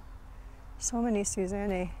Susannae. So many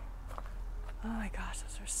Susannae. Oh my gosh,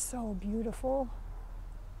 those are so beautiful.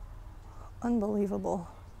 Unbelievable.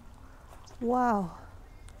 Wow.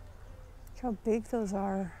 Look how big those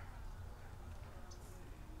are.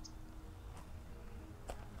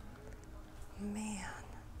 Man.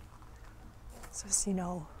 So it's,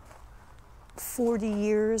 40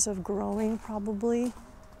 years of growing probably.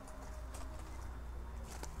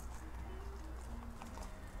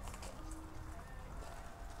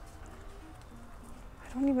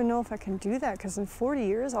 I don't even know if I can do that, because in 40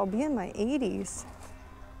 years I'll be in my 80s.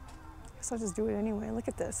 So I'll just do it anyway. Look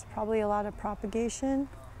at this. Probably a lot of propagation.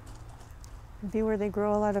 Maybe where they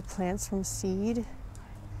grow a lot of plants from seed.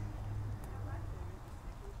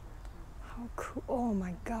 How cool. Oh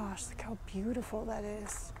my gosh, look how beautiful that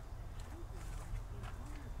is.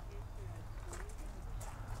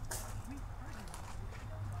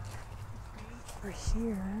 Over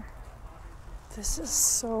here. This is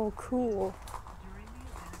so cool.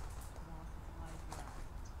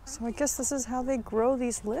 So I guess this is how they grow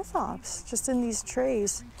these lithops, just in these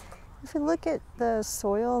trays. If you look at the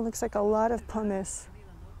soil, it looks like a lot of pumice.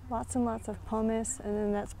 Lots and lots of pumice, and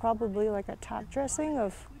then that's probably like a top dressing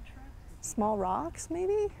of small rocks,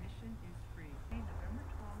 maybe?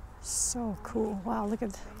 So cool. Wow, look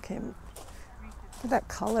at, okay, Look at that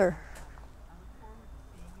color.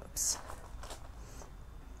 Oops.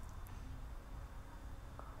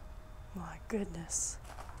 My goodness.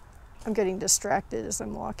 I'm getting distracted as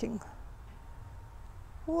I'm walking.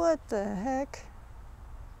 What the heck?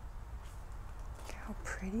 Look how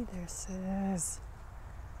pretty this is.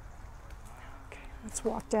 Okay, let's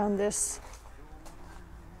walk down this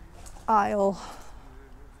aisle.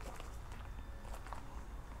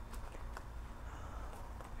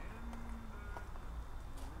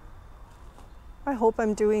 I hope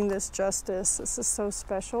I'm doing this justice. This is so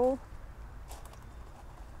special.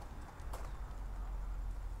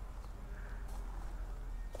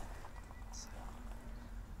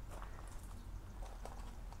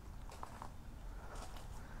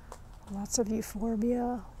 Lots of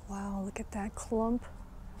euphorbia. Wow, look at that clump.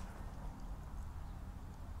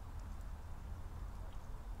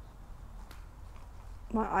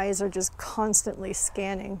 My eyes are just constantly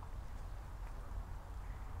scanning.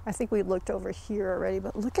 I think we looked over here already,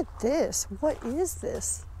 but look at this. What is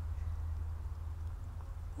this?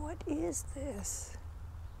 What is this?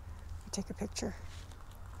 I'll take a picture.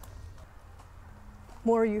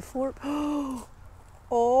 More euphorbia.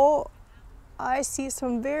 Oh, I see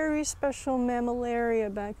some very special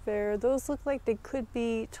mammillaria back there. Those look like they could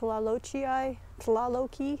be Tlalocii,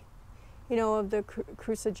 you know, of the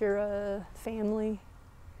Crucigerra family.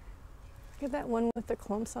 Look at that one with the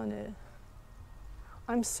clumps on it.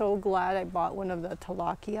 I'm so glad I bought one of the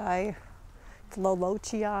Tlalocii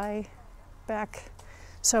back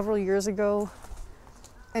several years ago,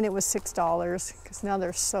 and it was $6 because now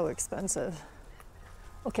they're so expensive.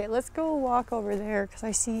 Okay, let's go walk over there because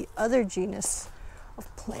I see other genus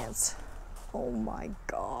of plants. Oh my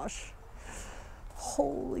gosh.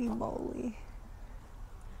 Holy moly.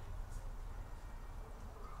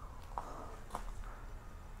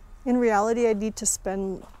 In reality, I need to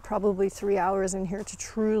spend probably 3 hours in here to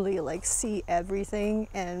truly like see everything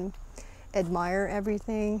and admire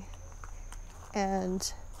everything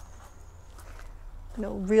and, you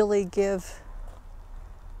know, really give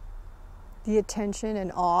the attention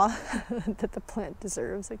and awe that the plant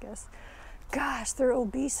deserves, I guess. Gosh, their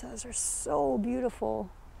obesas are so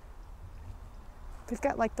beautiful. They've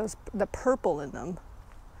got like the purple in them.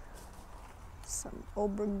 Some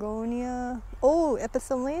Obregonia. Oh,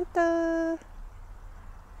 Epithelantha.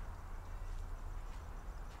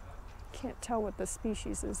 Can't tell what the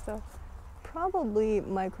species is though. Probably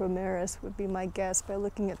Micromeris would be my guess by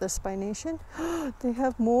looking at the spination. They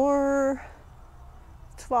have more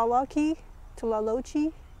Tlalocii.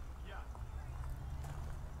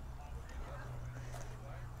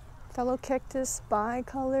 Fellow cactus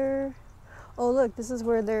bicolor. Oh look, this is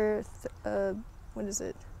where they're, what is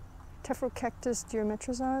it? Tephrocatus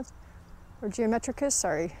geometricus, or geometricus,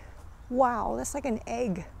 sorry. Wow, that's like an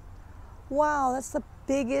egg. Wow, that's the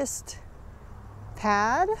biggest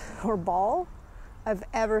pad or ball I've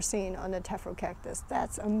ever seen on a Tephrocatus.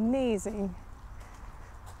 That's amazing.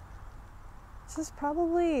 This is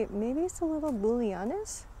probably, maybe it's a little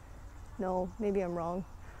Bullianus? No, maybe I'm wrong.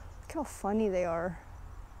 Look how funny they are.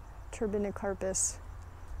 Turbinicarpus.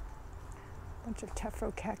 Bunch of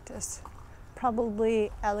Tephrocatus.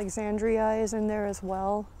 Probably Alexandrii is in there as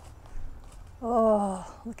well. Oh,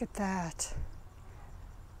 look at that.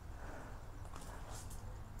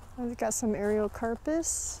 I've got some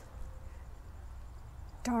Areocarpus.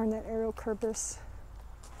 Darn that Areocarpus.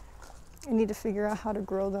 I need to figure out how to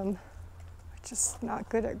grow them. I'm just not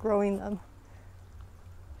good at growing them.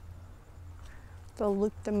 The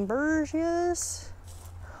Luctemburgius.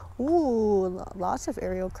 Ooh, lots of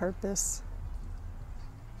Areocarpus.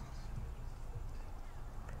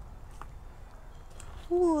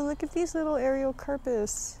 Ooh, look at these little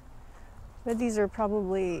Areocarpus. But these are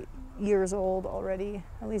probably years old already,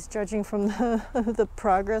 at least judging from the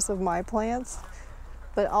progress of my plants.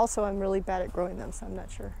 But also I'm really bad at growing them, so I'm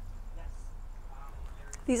not sure.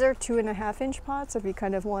 These are 2.5-inch pots if you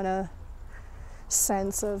kind of want a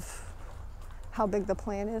sense of how big the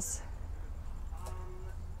plant is.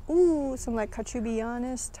 Ooh, some like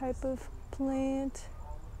Cachubianus type of plant.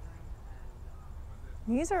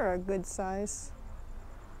 These are a good size.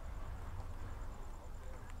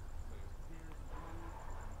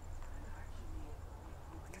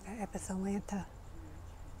 Look at that Epithelantha.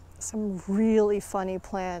 Some really funny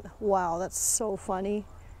plant. Wow, that's so funny.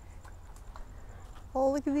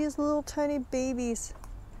 Oh, look at these little tiny babies.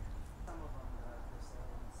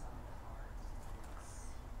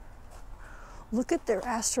 Look at their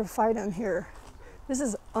astrophytum here. This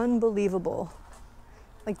is unbelievable.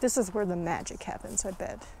 Like, this is where the magic happens, I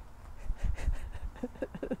bet.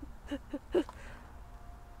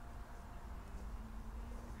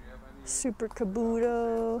 Super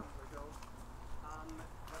Kabuto.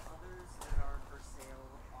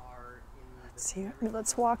 Let's see,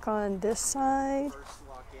 let's walk on this side.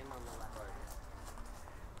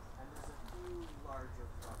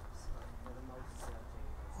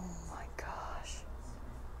 Oh my gosh.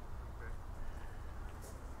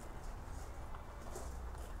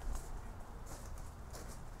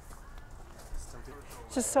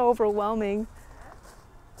 Just so overwhelming.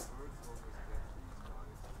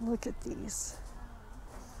 Look at these.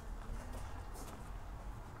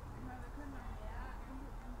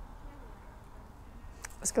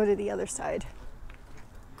 Let's go to the other side.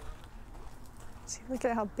 See, look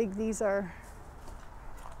at how big these are.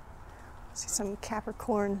 See some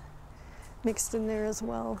Capricorn mixed in there as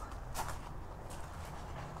well.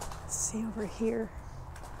 Let's see over here.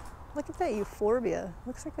 Look at that euphorbia.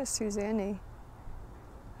 Looks like a Suzanne.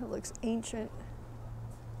 It looks ancient.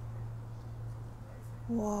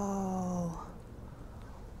 Whoa.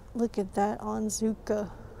 Look at that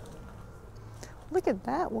Onzuka. Look at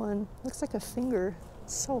that one. Looks like a finger.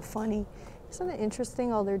 It's so funny. Isn't it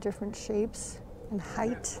interesting, all their different shapes and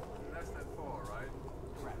height?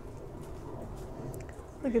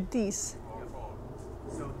 Look at these.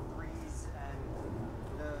 So threes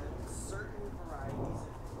and the certain varieties of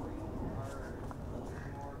three are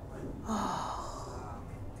more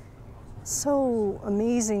So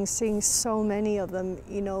amazing seeing so many of them,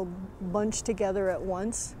 you know, bunched together at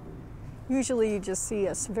once. Usually you just see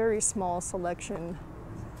a very small selection,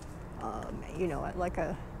 you know, at like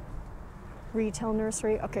a retail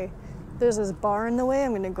nursery. Okay, there's this bar in the way.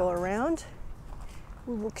 I'm going to go around.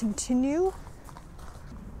 We will continue.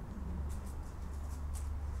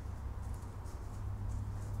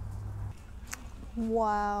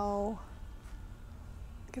 Wow.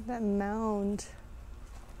 Look at that mound.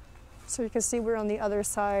 So you can see we're on the other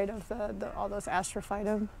side of all those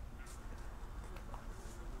Astrophytum.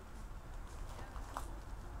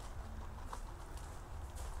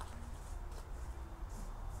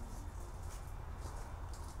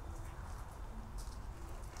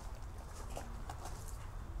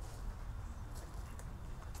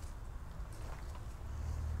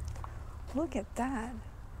 Look at that.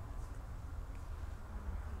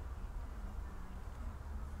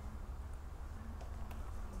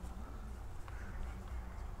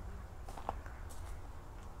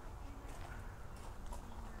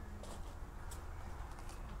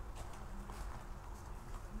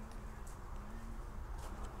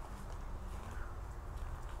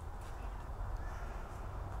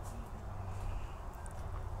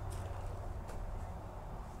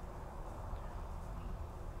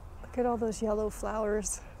 Look at all those yellow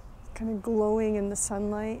flowers, kind of glowing in the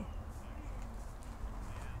sunlight.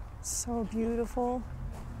 So beautiful.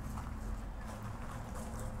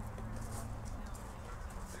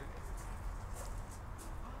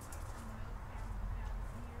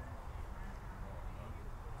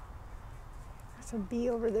 There's a bee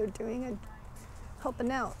over there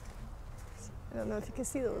helping out. I don't know if you can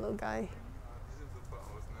see the little guy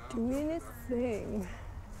doing his thing.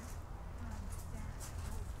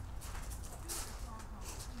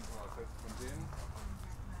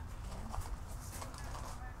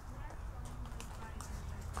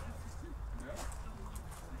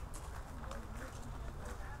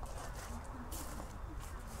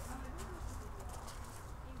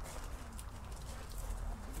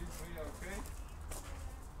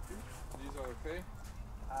 Okay.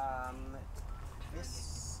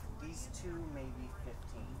 These two may be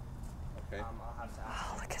 15. Okay. I'll have to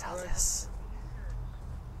ask. Oh, look at all this.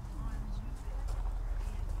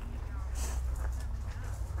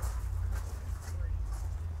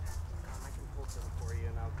 I can pull some for you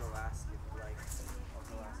and I'll go ask if you like. I'll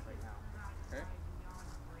go ask right now. Okay.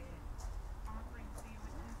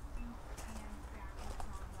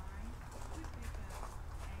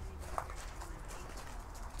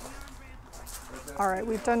 All right,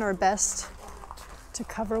 we've done our best to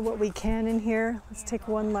cover what we can in here. Let's take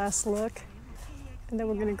one last look, and then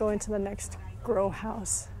we're going to go into the next grow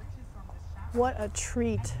house. What a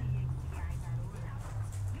treat.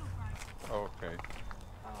 Okay.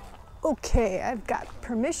 Okay, I've got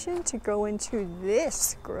permission to go into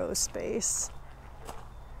this grow space.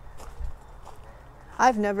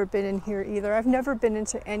 I've never been in here either. I've never been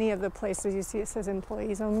into any of the places you see it says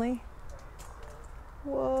employees only.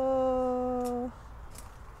 Whoa.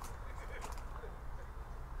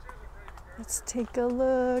 Let's take a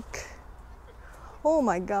look. Oh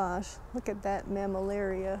my gosh, look at that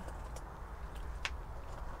mammillaria.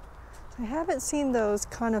 I haven't seen those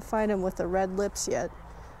Conophytum with the red lips yet.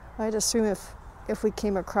 I'd assume if we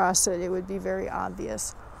came across it, it would be very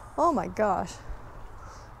obvious. Oh my gosh.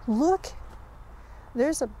 Look,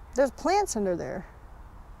 there's plants under there,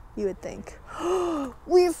 you would think.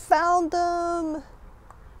 We found them!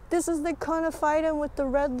 This is the Conophytum with the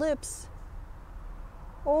red lips.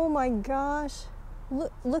 Oh my gosh.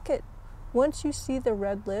 Look at, once you see the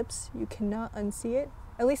red lips, you cannot unsee it.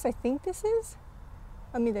 At least I think this is.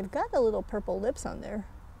 I mean, they've got the little purple lips on there.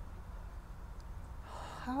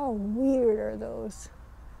 How weird are those?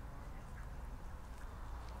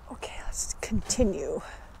 Okay, let's continue.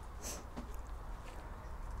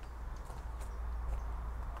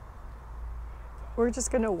 We're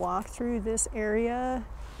just gonna walk through this area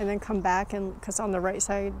and then come back, and because on the right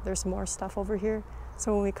side there's more stuff over here.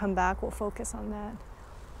 So when we come back, we'll focus on that.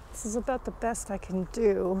 This is about the best I can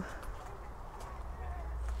do.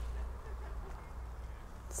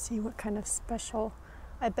 Let's see what kind of special.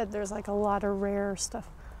 I bet there's like a lot of rare stuff.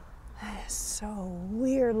 That is so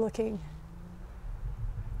weird looking.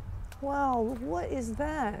 Wow, what is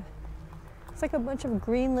that? It's like a bunch of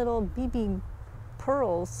green little BB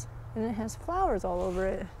pearls, and it has flowers all over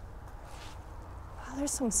it. Wow,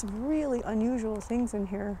 there's some really unusual things in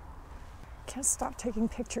here. Can't stop taking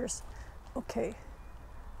pictures. Okay.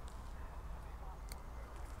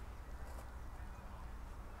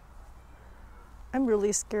 I'm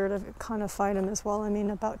really scared of Conophytum as well. I mean,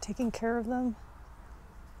 about taking care of them.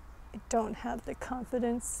 I don't have the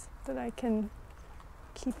confidence that I can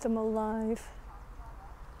keep them alive.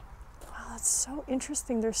 Wow, that's so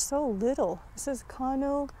interesting. They're so little. This is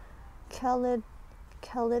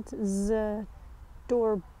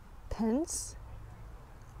Calitzdorpens.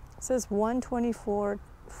 It says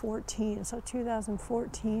 1/24/14, so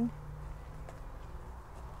 2014.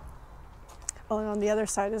 Oh, and on the other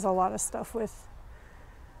side is a lot of stuff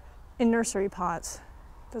in nursery pots.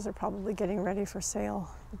 Those are probably getting ready for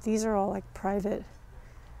sale. But these are all like private,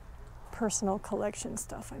 personal collection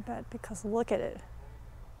stuff, I bet, because look at it.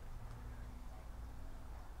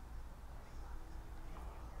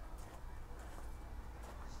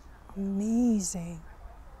 Amazing.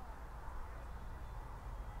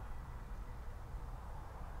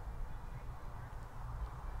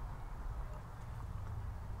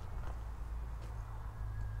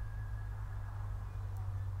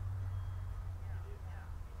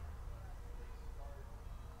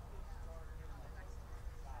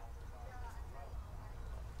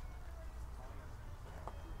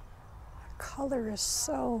 Color is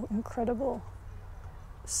so incredible,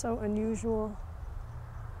 so unusual.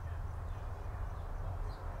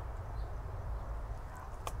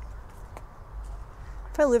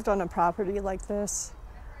 If I lived on a property like this,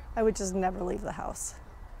 I would just never leave the house,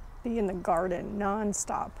 be in the garden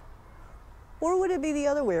nonstop. Or would it be the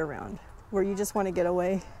other way around, where you just want to get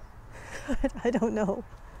away? I don't know.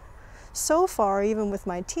 So far, even with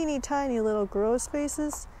my teeny tiny little grow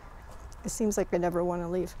spaces, it seems like I never want to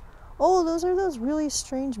leave. Oh, those are those really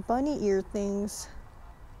strange bunny ear things.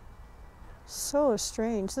 So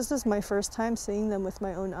strange. This is my first time seeing them with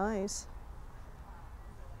my own eyes.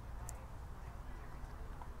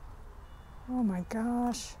 Oh my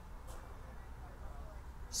gosh.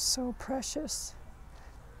 So precious.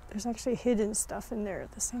 There's actually hidden stuff in there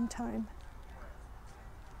at the same time.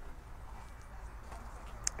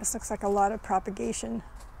 This looks like a lot of propagation.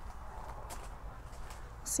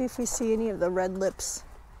 See if we see any of the red lips.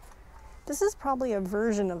 This is probably a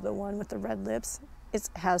version of the one with the red lips. It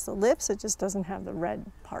has the lips, it just doesn't have the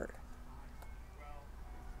red part.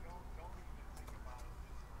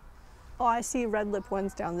 Oh, I see red lip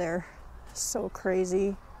ones down there. So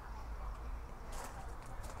crazy.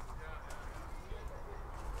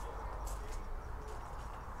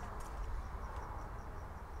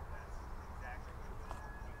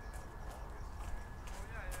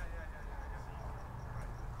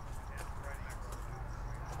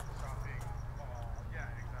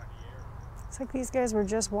 It's like these guys were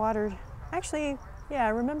just watered. Actually, yeah, I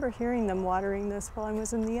remember hearing them watering this while I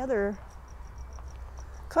was in the other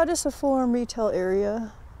Caudiciform retail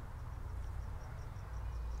area.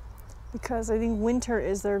 Because I think winter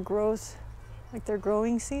is their growth, like their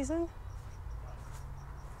growing season.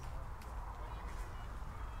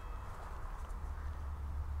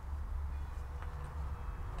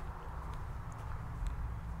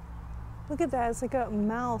 Look at that, it's like a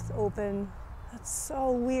mouth open. That's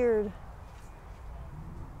so weird.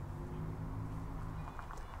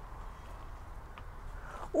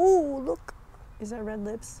 Oh, look. Is that red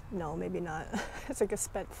lips? No, maybe not. It's like a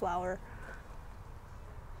spent flower.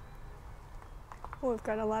 Oh, we've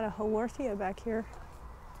got a lot of Haworthia back here.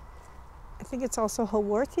 I think it's also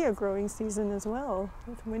Haworthia growing season as well,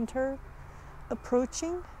 with winter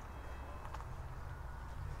approaching.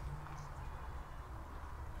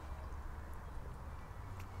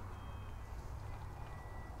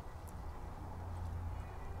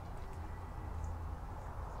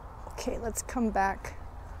 Okay, let's come back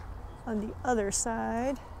on the other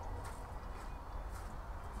side.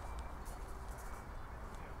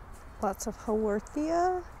 Lots of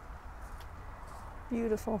Haworthia.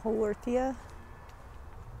 Beautiful Haworthia.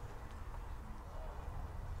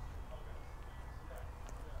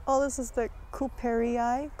 Oh, this is the Cooperi,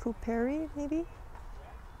 maybe?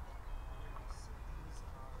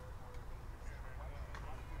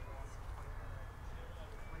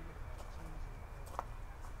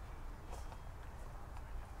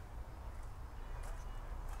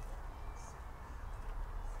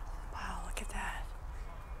 Wow, look at that.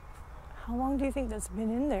 How long do you think that's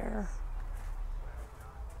been in there?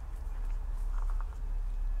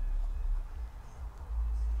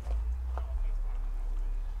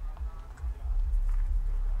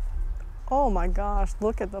 Oh my gosh,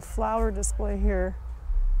 look at the flower display here.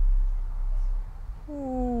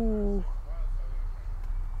 Ooh.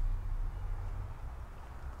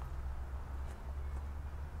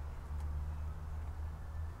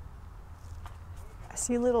 I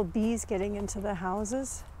see little bees getting into the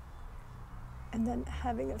houses and then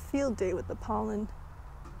having a field day with the pollen.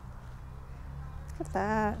 Look at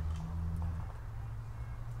that.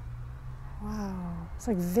 Wow, it's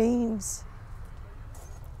like veins.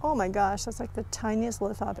 Oh my gosh, that's like the tiniest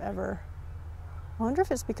lithop ever. I wonder if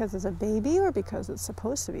it's because it's a baby or because it's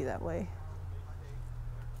supposed to be that way.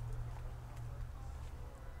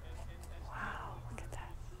 Wow, look at that.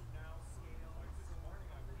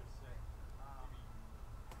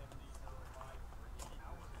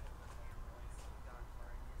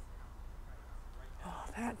 Oh,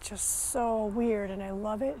 that's just so weird and I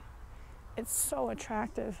love it. It's so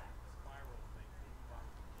attractive.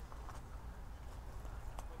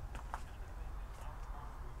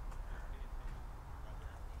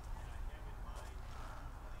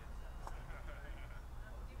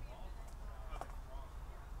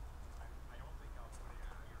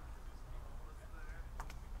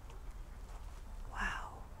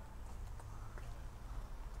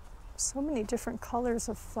 So many different colors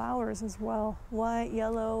of flowers as well. White,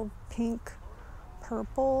 yellow, pink,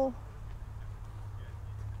 purple.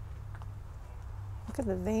 Look at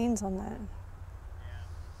the veins on that.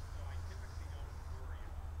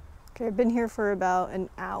 Okay, I've been here for about an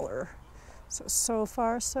hour. So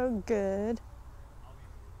far, so good.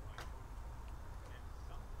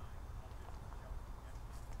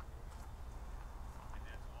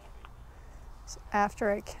 So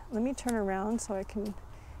let me turn around so I can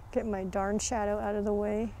get my darn shadow out of the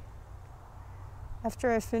way.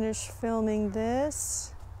 After I finish filming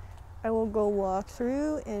this, I will go walk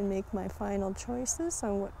through and make my final choices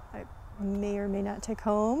on what I may or may not take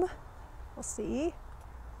home. We'll see.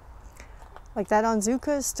 Like that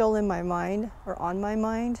Onzuka is still in my mind, or on my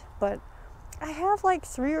mind, but I have like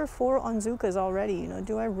 3 or 4 Onzukas already, you know.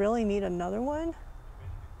 Do I really need another one?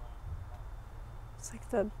 It's like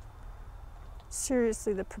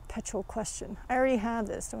seriously, the perpetual question. I already have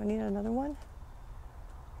this. Do I need another one?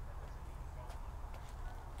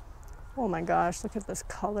 Oh my gosh, look at this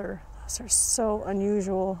color. Those are so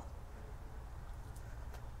unusual.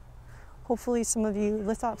 Hopefully some of you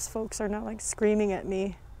Lithops folks are not like screaming at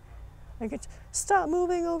me. Like, stop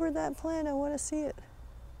moving over that plant, I want to see it.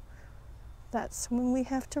 That's when we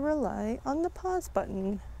have to rely on the pause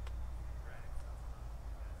button.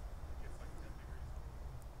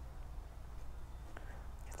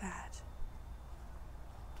 That.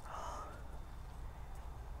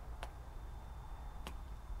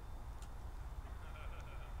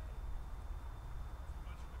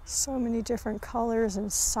 So many different colors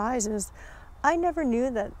and sizes. I never knew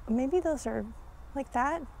that. Maybe those are like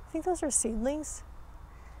that. I think those are seedlings.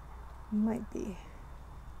 Might be.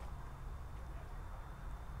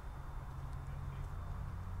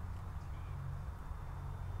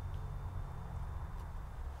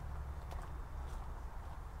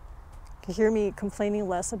 You hear me complaining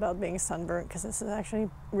less about being sunburnt because this is actually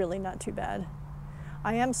really not too bad.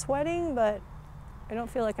 I am sweating, but I don't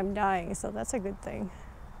feel like I'm dying, so that's a good thing.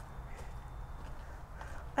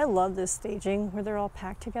 I love this staging where they're all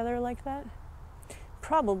packed together like that.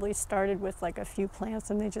 Probably started with like a few plants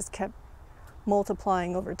and they just kept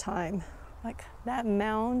multiplying over time. Like that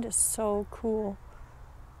mound is so cool.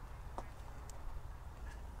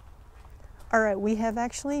 All right, we have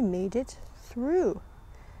actually made it through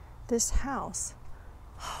this house.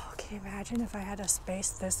 Oh, can you imagine if I had a space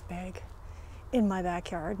this big in my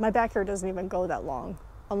backyard? My backyard doesn't even go that long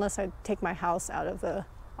unless I take my house off of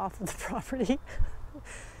the property.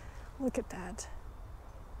 Look at that.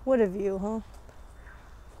 What a view, huh?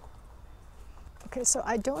 Okay, so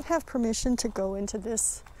I don't have permission to go into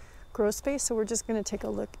this grow space, so we're just going to take a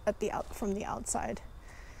look at from the outside.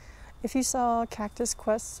 If you saw Cactus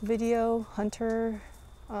Quest's video, Hunter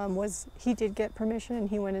he did get permission and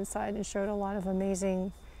he went inside and showed a lot of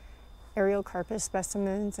amazing Areocarpus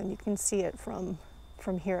specimens, and you can see it from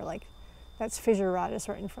here. Like that's Fissuratus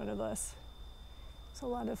right in front of us. It's a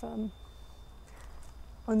lot of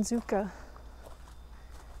Onzuka.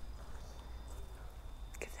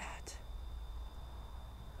 Look at that.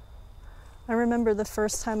 I remember the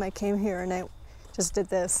first time I came here and I just did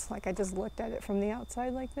this, like I just looked at it from the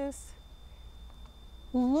outside like this.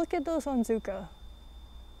 Look at those Onzuka.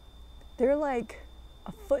 They're like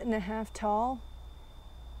 1.5 feet tall.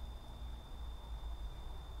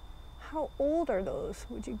 How old are those,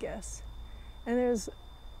 would you guess? And there's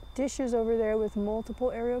dishes over there with multiple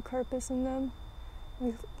Areocarpus in them,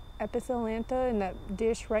 with Epithelantha in that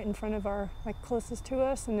dish right in front of our, like closest to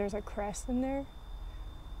us, and there's a crest in there.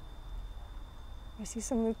 I see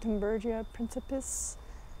some Luctemburgia principis.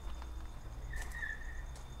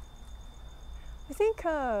 I think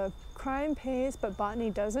crime pays, but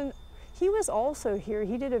botany doesn't. He was also here.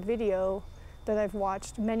 He did a video that I've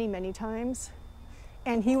watched many, many times,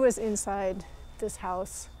 and he was inside this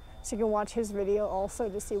house. So you can watch his video also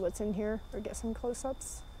to see what's in here or get some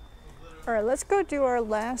close-ups. All right, let's go do our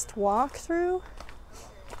last walkthrough.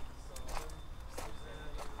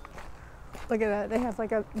 Look at that, they have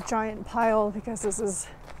like a giant pile because this is,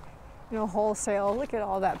 you know, wholesale. Look at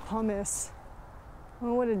all that pumice.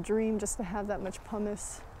 Oh, what a dream just to have that much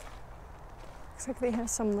pumice. Looks like they have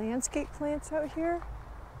some landscape plants out here.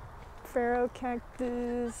 Pharaoh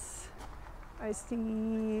cactus. I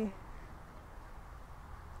see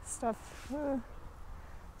stuff.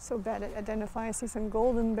 So bad at identifying. I see some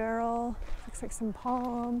golden barrel. Looks like some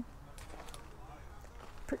palm.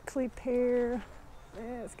 Prickly pear.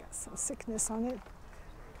 Yeah, it's got some sickness on it.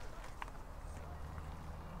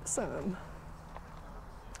 Some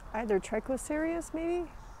either Trichocereus maybe?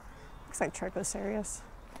 Looks like Trichocereus.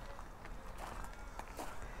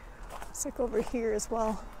 Let's look over here as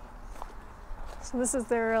well. So this is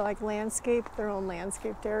their like landscape, their own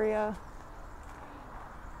landscaped area.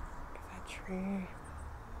 Look at that tree.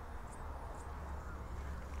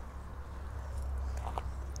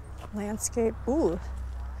 Landscape, ooh.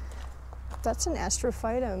 That's an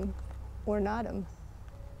Astrophytum ornatum.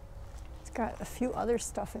 It's got a few other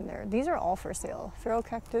stuff in there. These are all for sale.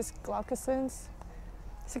 Pherocactus glaucescens,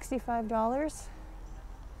 $65. Let's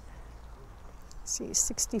see,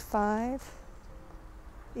 $65.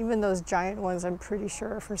 Even those giant ones I'm pretty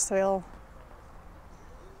sure are for sale.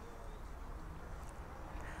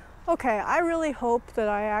 Okay, I really hope that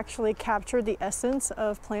I actually captured the essence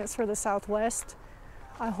of Plants for the Southwest.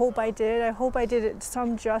 I hope I did. I hope I did it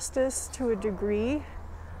some justice to a degree.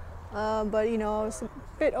 But you know, I was a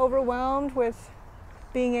bit overwhelmed with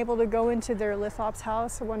being able to go into their Lithops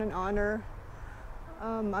house. What an honor.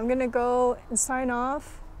 I'm gonna go and sign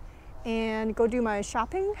off and go do my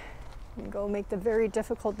shopping and go make the very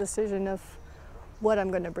difficult decision of what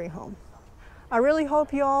I'm gonna bring home. I really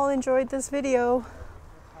hope you all enjoyed this video.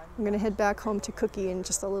 I'm gonna head back home to Cookie in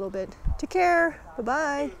just a little bit. Take care,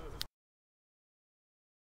 bye-bye.